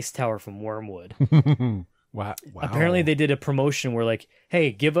Heart dice tower from Wormwood. Wow. Apparently they did a promotion where like,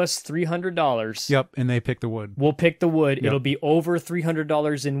 hey, give us $300. Yep, and they picked the wood. We'll pick the wood. Yep. It'll be over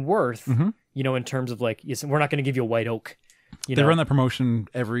 $300 in worth. Mm-hmm. You know, in terms of like, yes, we're not going to give you a white oak. You They know? run that promotion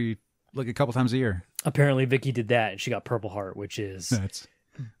every like a couple times a year. Apparently Vicky did that, and she got Purple Heart, which is That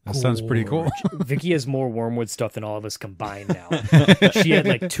sounds pretty cool. Vicky has more Wormwood stuff than all of us combined now. She had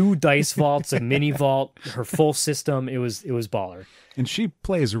like 2 dice vaults, a mini vault, her full system. It was baller. And she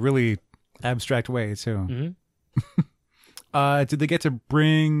plays a really abstract way too. Mm-hmm. Did they get to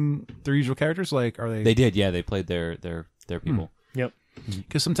bring their usual characters? Like, are they? They did, yeah. They played their people. Yep.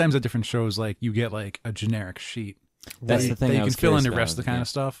 Because sometimes at different shows, like you get like a generic sheet. That's the thing. That I you was can fill in curious the about. rest of the kind of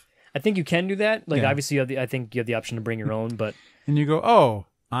stuff. I think you can do that. Like, Yeah. obviously, I think you have the option to bring your own, but And you go, oh,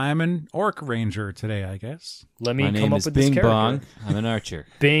 I'm an orc ranger today, I guess. let me My come name up is with this Bing character. Bong. I'm an archer.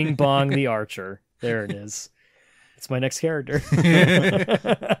 Bing Bong the Archer. There it is. It's my next character.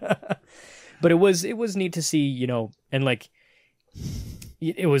 But it was neat to see, you know, and like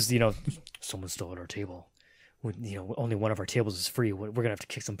it was, you know, someone stole at our table. You know, only one of our tables is free. We're gonna have to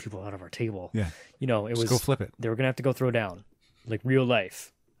kick some people out of our table. Yeah. You know, it Just was go flip it. They were gonna have to go throw down, like real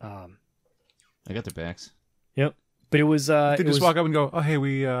life. I got their backs. Yep. But it was. They it just was, walk up and go, oh, hey,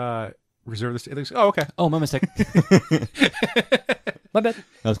 we reserve this. They say, oh, okay. Oh, my mistake. My bad.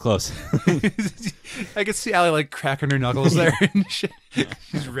 That was close. I could see Allie like cracking her knuckles there and shit.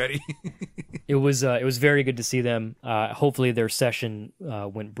 She's ready. It was very good to see them. Hopefully their session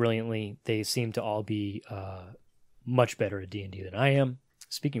went brilliantly. They seem to all be much better at D&D than I am.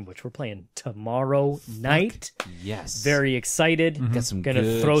 Speaking of which, we're playing tomorrow night. Yes. Very excited. Got some Gonna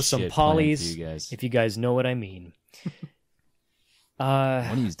good throw some shit planned for polys. you guys. If you guys know what I mean. One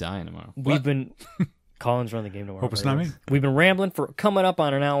of you's dying tomorrow. We've been Colin's running the game tomorrow. Hope it's not me. We've been rambling for coming up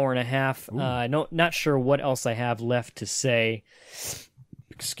on an hour and a half. Not sure what else I have left to say.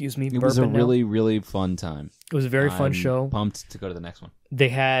 Excuse me. It was a burping now. really, really fun time. It was a very fun I'm show. Pumped to go to the next one. They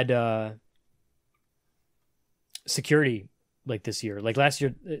had security like this year. Like last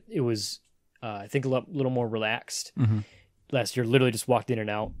year, it was I think a little more relaxed. Mm-hmm. Last year, literally just walked in and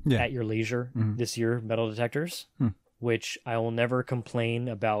out Yeah. at your leisure. Mhm. This year, metal detectors, which I will never complain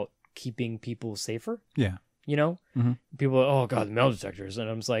about keeping people safer. Yeah. You know, Mhm. people are, oh god, the metal detectors, and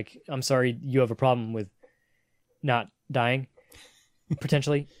I'm just like, I'm sorry, you have a problem with not dying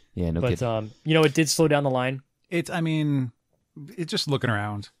potentially, Yeah, no but kidding. you know, it did slow down the line. It's just looking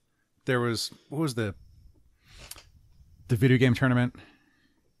around. There was, what was the video game tournament?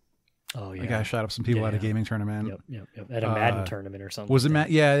 Oh yeah, A guy shot up some people at a Yeah. gaming tournament. Yep. At a Madden tournament or something. Was it like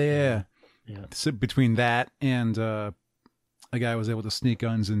Matt? Yeah. Yeah. So between that and a guy was able to sneak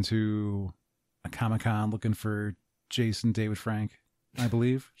guns into a Comic-Con looking for Jason David Frank, I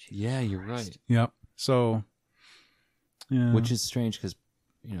believe. Yeah, you're right. Yep. So, yeah. Which is strange because,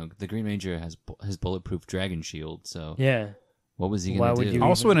 you know, the Green Ranger has bulletproof dragon shield. So Yeah, what was he Why going to would do? you-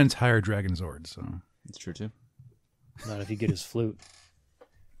 also an entire Dragon Zord. So It's true too. not if you get his flute,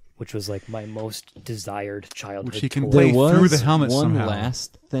 which was like my most desired childhood. Which he can toy. play There was through the helmet one somehow.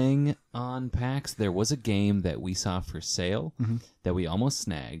 last thing on PAX. There was a game that we saw for sale that we almost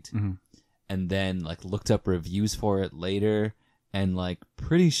snagged, and then like looked up reviews for it later, and like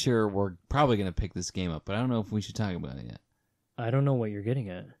pretty sure we're probably gonna pick this game up, but I don't know if we should talk about it yet. I don't know what you're getting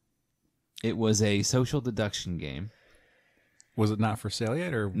at. It was a social deduction game. was it not for sale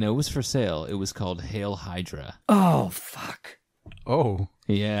yet, or No, it was for sale. It was called Hail Hydra. Oh fuck! oh,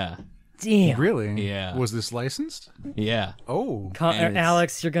 Yeah. damn. Really? Yeah. Was this licensed? Yeah. Oh. And it's-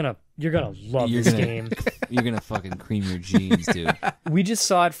 Alex, you're gonna love You're this gonna- game. You're gonna fucking cream your jeans, dude. We just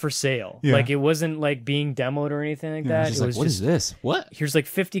saw it for sale. Yeah. Like, it wasn't like being demoed or anything like that. Just It like, was what just is this? What? here's like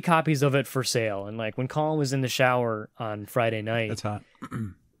 50 copies of it for sale. And like when Colin was in the shower on Friday night, That's hot.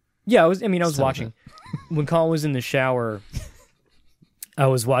 yeah, I was Stop watching. When Colin was in the shower, I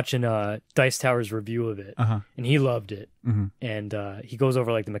was watching Dice Tower's review of it, and he loved it. And he goes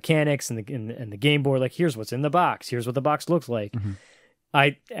over like the mechanics and the game board. Like, here's what's in the box. Here's what the box looks like.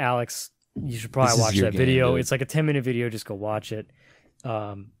 Alex, you should probably This is watch your that game, video. dude. It's like a 10-minute video. Just go watch it.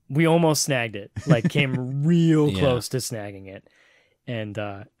 We almost snagged it. Like, came real Yeah. close to snagging it. And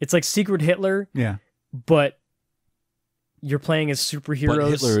it's like Secret Hitler, Yeah. but you're playing as superheroes. But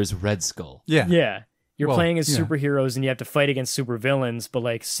Hitler is Red Skull. Yeah. Yeah. You're Well, playing as yeah. superheroes and you have to fight against supervillains, but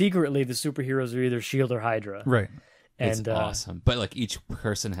like secretly the superheroes are either SHIELD or Hydra. Right. It's And awesome. But like each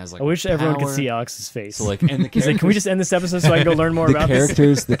person has like I wish everyone could power. see Alex's face. So like, and the He's like, characters, can we just end this episode so I can go learn more the about this?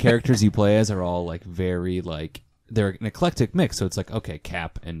 characters, the characters you play as are all like very like they're an eclectic mix. So it's like okay,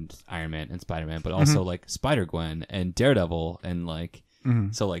 Cap and Iron Man and Spider-Man, but also like Spider-Gwen and Daredevil and like.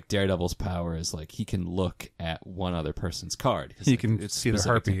 So like Daredevil's power is like he can look at one other person's card. He like, can it's see their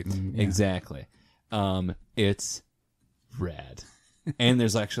specific to- heartbeat. And, yeah. Exactly. It's rad. And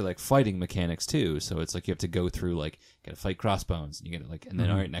there's actually like fighting mechanics too. So it's like you have to go through like you gotta fight crossbones and you gotta like and then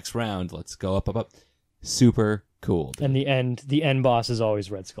all right, next round, let's go up. Super cool. Dude. And the end boss is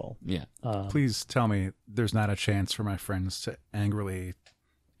always Red Skull. Yeah. Please tell me there's not a chance for my friends to angrily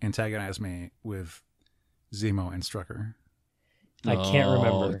antagonize me with Zemo and Strucker. I can't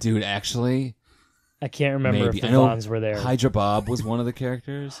remember. Dude, actually I can't remember maybe. if the I know Vons were there. Hydra Bob was one of the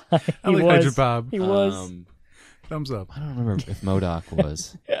characters. I like Hydra Bob. He was. Thumbs up. I don't remember if MODOK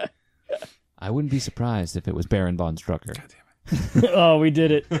was. I wouldn't be surprised if it was Baron von Strucker. Oh, we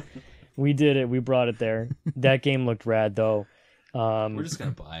did it. We did it. We brought it there. That game looked rad though. We're just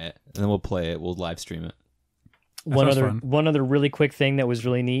gonna buy it and then we'll play it. We'll live stream it. sounds fun. One other really quick thing that was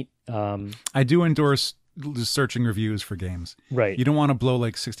really neat. I do endorse just searching reviews for games. Right. You don't want to blow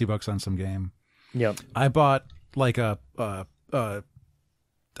like $60 on some game. Yep. I bought like I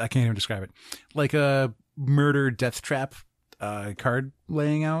can't even describe it. Like a murder death trap card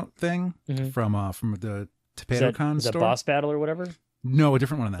laying out thing from the TopatoCon Is that store. Boss Battle or whatever? No, a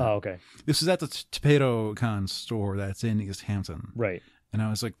different one than that. Oh, okay. This is at the TopatoCon store that's in East Hampton. Right. And I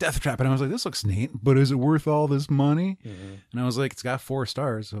was like, Death Trap. And I was like, this looks neat, but is it worth all this money? And I was like, it's got 4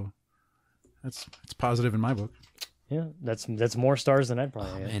 stars, so it's positive in my book. Yeah, that's more stars than I'd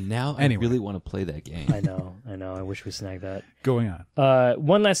probably get. And now Anyway. I really want to play that game. I know. I wish we snagged that. Going on.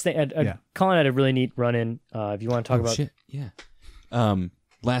 One last thing. Yeah. Colin had a really neat run-in. If you want to talk about... Shit. Yeah.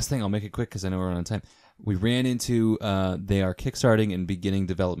 Last thing, I'll make it quick because I know we're on time. We ran into they are kickstarting and beginning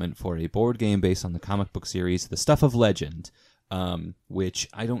development for a board game based on the comic book series, The Stuff of Legend, which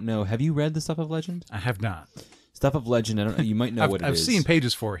I don't know. Have you read The Stuff of Legend? I have not. Stuff of Legend. I don't know. You might know what it I've is. seen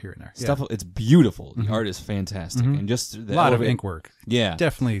pages for it here and there. Yeah. Stuff. It's beautiful. The art is fantastic, and just A lot of ink work. Yeah,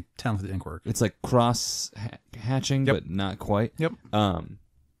 Definitely talented ink work. it's like cross hatching, Yep. but not quite. Yep.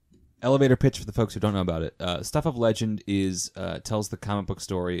 Elevator pitch for the folks who don't know about it. Stuff of Legend is tells the comic book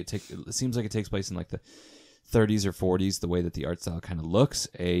story. It seems like it takes place in like the 30s or 40s, the way that the art style kind of looks.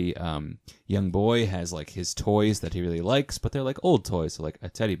 A young boy has like his toys that he really likes, but they're like old toys, so like a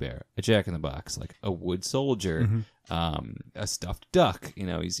teddy bear, a Jack-in-the-Box, like a wood soldier, a stuffed duck.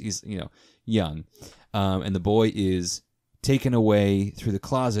 He's young, and the boy is taken away through the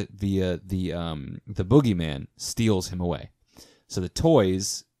closet via the boogeyman steals him away. So the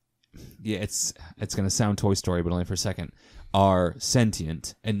toys, yeah, it's going to sound Toy Story, but only for a second, are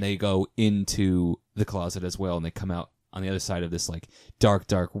sentient, and they go into the closet as well, and they come out on the other side of this like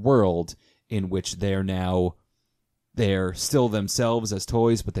dark world in which they're still themselves as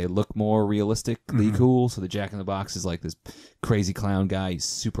toys, but they look more realistically cool. So the Jack-in-the-Box is like this crazy clown guy. He's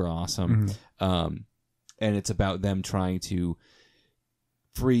super awesome. And it's about them trying to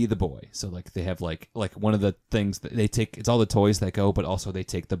free the boy. So like they have like one of the things that they take, it's all the toys that go, but also they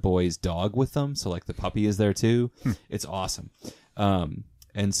take the boy's dog with them. So like the puppy is there too. It's awesome.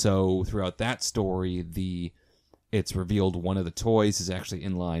 And so throughout that story, it's revealed one of the toys is actually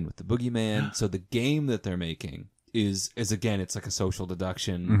in line with the boogeyman. So the game that they're making is again, it's like a social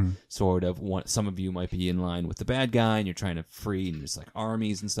deduction sort of one. Some of you might be in line with the bad guy and you're trying to free, and there's like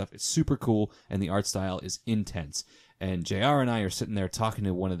armies and stuff. It's super cool. And the art style is intense. And JR and I are sitting there talking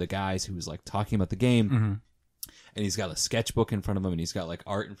to one of the guys who was like talking about the game. and he's got a sketchbook in front of him, and he's got like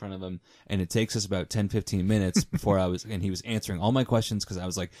art in front of him, and it takes us about 10-15 minutes before and he was answering all my questions because I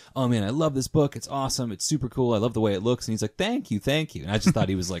was like, oh man, I love this book, it's awesome, it's super cool, I love the way it looks, and he's like, thank you, and I just thought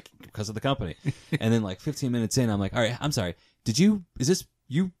he was like, because of the company. And then like 15 minutes in, I'm like, all right, I'm sorry, is this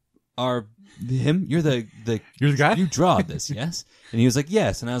you are him? You're the guy? You draw this, yes? And he was like,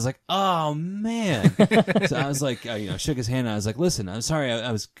 yes. And I was like, oh man. So I was like, shook his hand, and I was like, listen, I'm sorry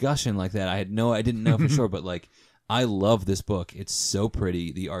I was gushing like that. I didn't know for sure, but like, I love this book. It's so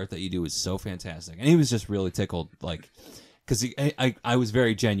pretty. The art that you do is so fantastic. And he was just really tickled, like, because I was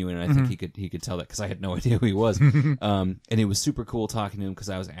very genuine, and I think he could tell that because I had no idea who he was. And it was super cool talking to him because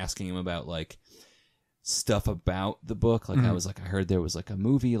I was asking him about like stuff about the book. Like I was like, I heard there was like a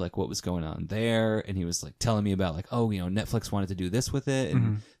movie, like what was going on there, and he was like telling me about like, oh, Netflix wanted to do this with it,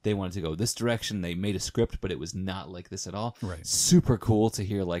 and they wanted to go this direction. They made a script, but it was not like this at all. Right. Super cool to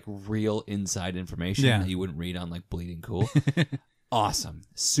hear like real inside information that you wouldn't read on like Bleeding Cool. Awesome.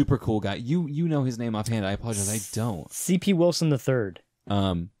 Super cool guy. You know his name offhand. I apologize, I don't. C.P. Wilson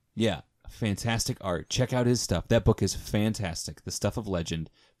III. Yeah. Fantastic art. Check out his stuff. That book is fantastic. The Stuff of Legend.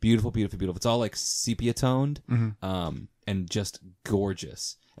 Beautiful, beautiful, beautiful. It's all like sepia toned, and just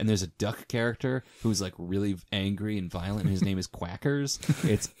gorgeous. And there's a duck character who's like really angry and violent, and his name is Quackers.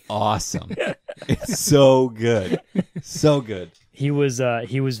 It's awesome. It's so good. So good. He was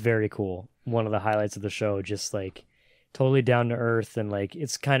very cool. One of the highlights of the show, just like totally down to earth, and like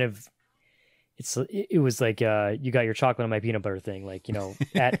it was like you got your chocolate on my peanut butter thing, like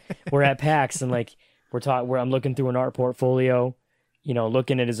we're at PAX, and like where I'm looking through an art portfolio,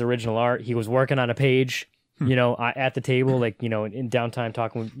 looking at his original art. He was working on a page, at the table, like in downtime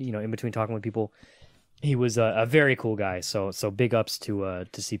talking with, in between talking with people. He was a very cool guy. So big ups to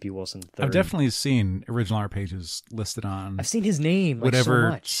C.P. Wilson III. I've definitely seen original art pages listed on. I've seen his name, like, whatever so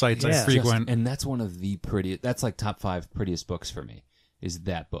much. sites I frequent, and that's one of the prettiest. That's like top 5 prettiest books for me. Is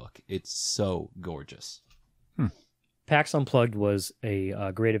that book? It's so gorgeous. PAX Unplugged was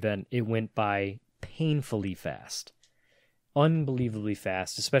a great event. It went by painfully fast, unbelievably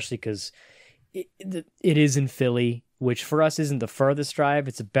fast, especially because it is in Philly, which for us isn't the furthest drive.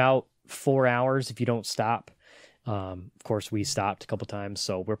 It's about 4 hours if you don't stop. Of course, we stopped a couple times,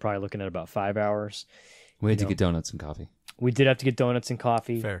 so we're probably looking at about 5 hours. We had to get donuts and coffee. We did have to get donuts and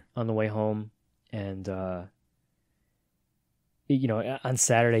coffee Fair. On the way home, and on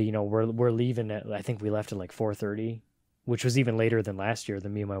Saturday, we're leaving at, I think we left at like 4:30, which was even later than last year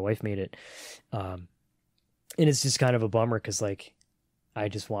than me and my wife made it. And it's just kind of a bummer because like I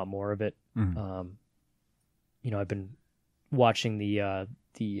just want more of it. I've been watching the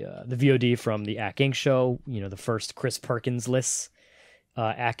VOD from the ACK Inc. show, the first Chris Perkins-less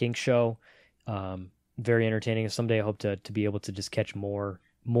ACK Inc. show. Very entertaining. Someday I hope to be able to just catch more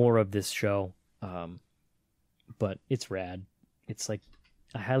of this show. But it's rad. It's like,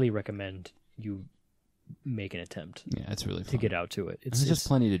 I highly recommend you make an attempt. Yeah, it's really fun to get out to it. There's just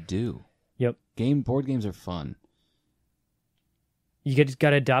plenty to do. Yep. Board games are fun. You got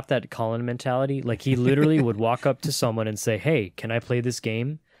to adopt that Colin mentality. Like, he literally would walk up to someone and say, "Hey, can I play this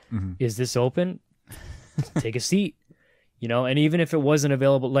game? Is this open? Take a seat." And even if it wasn't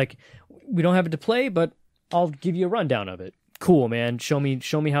available, like, we don't have it to play, but I'll give you a rundown of it. Cool, man. Show me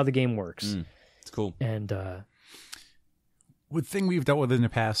how the game works. It's cool. And the thing we've dealt with in the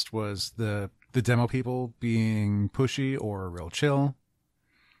past was the demo people being pushy or real chill.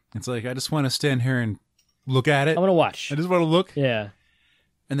 It's like, I just want to stand here and look at it. I want to watch. I just want to look. Yeah.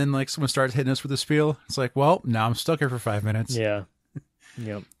 And then like someone starts hitting us with a spiel. It's like, well, now I'm stuck here for 5 minutes. Yeah.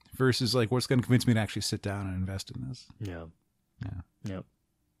 Yep. Versus like, what's going to convince me to actually sit down and invest in this? Yeah. Yeah. Yep.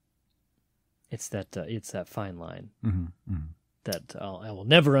 It's that fine line. That I will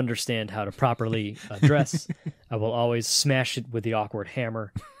never understand how to properly address. I will always smash it with the awkward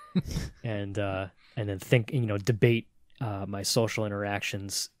hammer, and then think, debate my social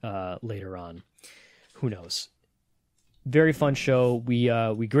interactions later on. Who knows? Very fun show. We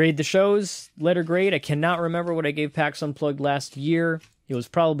grade the shows, letter grade. I cannot remember what I gave PAX Unplugged last year. It was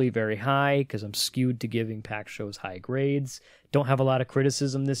probably very high because I'm skewed to giving PAX shows high grades. Don't have a lot of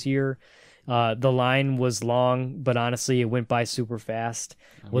criticism this year. The line was long, but honestly, it went by super fast.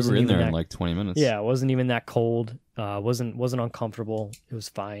 We were in there in like 20 minutes. Yeah, it wasn't even that cold. Wasn't uncomfortable. It was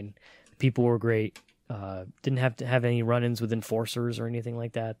fine. People were great. Didn't have to have any run-ins with enforcers or anything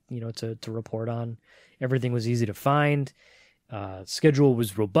like that, to report on. Everything was easy to find. Schedule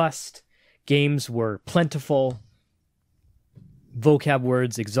was robust. Games were plentiful. Vocab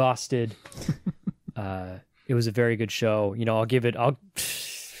words exhausted. It was a very good show. I'll give it.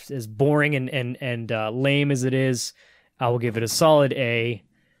 As boring and lame as it is, I will give it a solid A.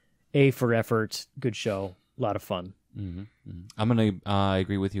 A for effort. Good show. lot of fun. I'm gonna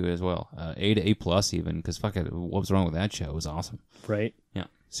agree with you as well. A to A+ even, because fuck it, what was wrong with that show? It was awesome. Right? Yeah,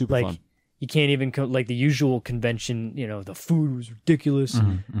 super Like, fun. you can't even like the usual convention. The food was ridiculous.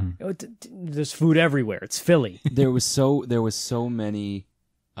 There's food everywhere. It's Philly. There was so many.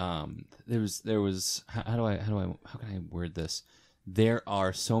 There was how can I word this? There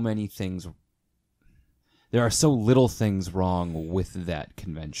are so many things. There are so little things wrong with that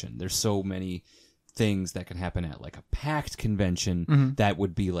convention. There's so many things that can happen at like a packed convention that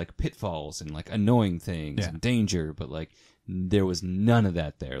would be like pitfalls and like annoying things and danger, but like there was none of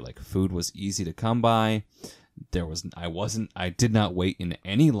that there. Like food was easy to come by. I did not wait in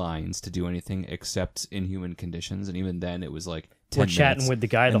any lines to do anything except Inhuman Conditions, and even then it was like 10 We're chatting minutes, with the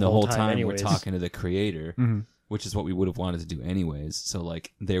guy and the whole time we're anyways. talking to the creator, which is what we would have wanted to do anyways. So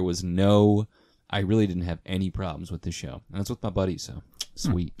like there was no, I really didn't have any problems with the show, and that's with my buddy. So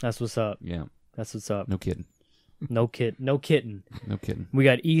sweet. That's what's up. Yeah. That's what's up. No kidding. No kidding. No kidding. We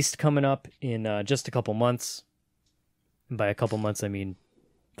got East coming up in just a couple months. And by a couple months, I mean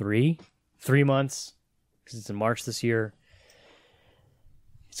 3 months, because it's in March this year.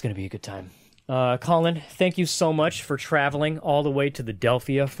 It's going to be a good time. Colin, thank you so much for traveling all the way to the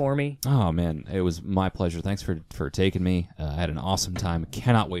Delphia for me. Oh, man. It was my pleasure. Thanks for taking me. I had an awesome time.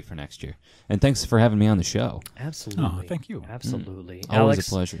 Cannot wait for next year. And thanks for having me on the show. Absolutely. Oh, thank you. Absolutely. Always Alex, a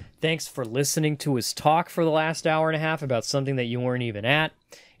pleasure. thanks for listening to us talk for the last hour and a half about something that you weren't even at.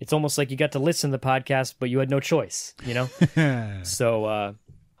 It's almost like you got to listen to the podcast, but you had no choice, So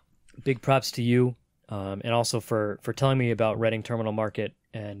big props to you, and also for telling me about Reading Terminal Market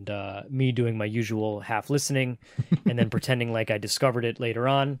and me doing my usual half listening and then pretending like I discovered it later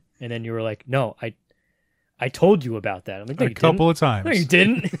on. And then you were like, no, I told you about that. I'm like, no, A couple of times. No, you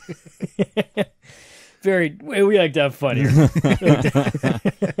didn't. We like to have fun here.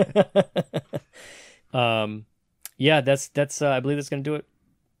 Yeah, that's I believe that's going to do it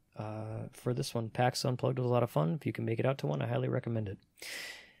for this one. PAX Unplugged was a lot of fun. If you can make it out to one, I highly recommend it.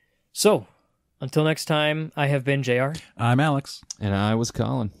 So, until next time, I have been JR. I'm Alex. And I was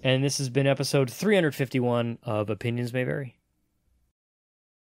Colin. And this has been episode 351 of Opinions May Vary.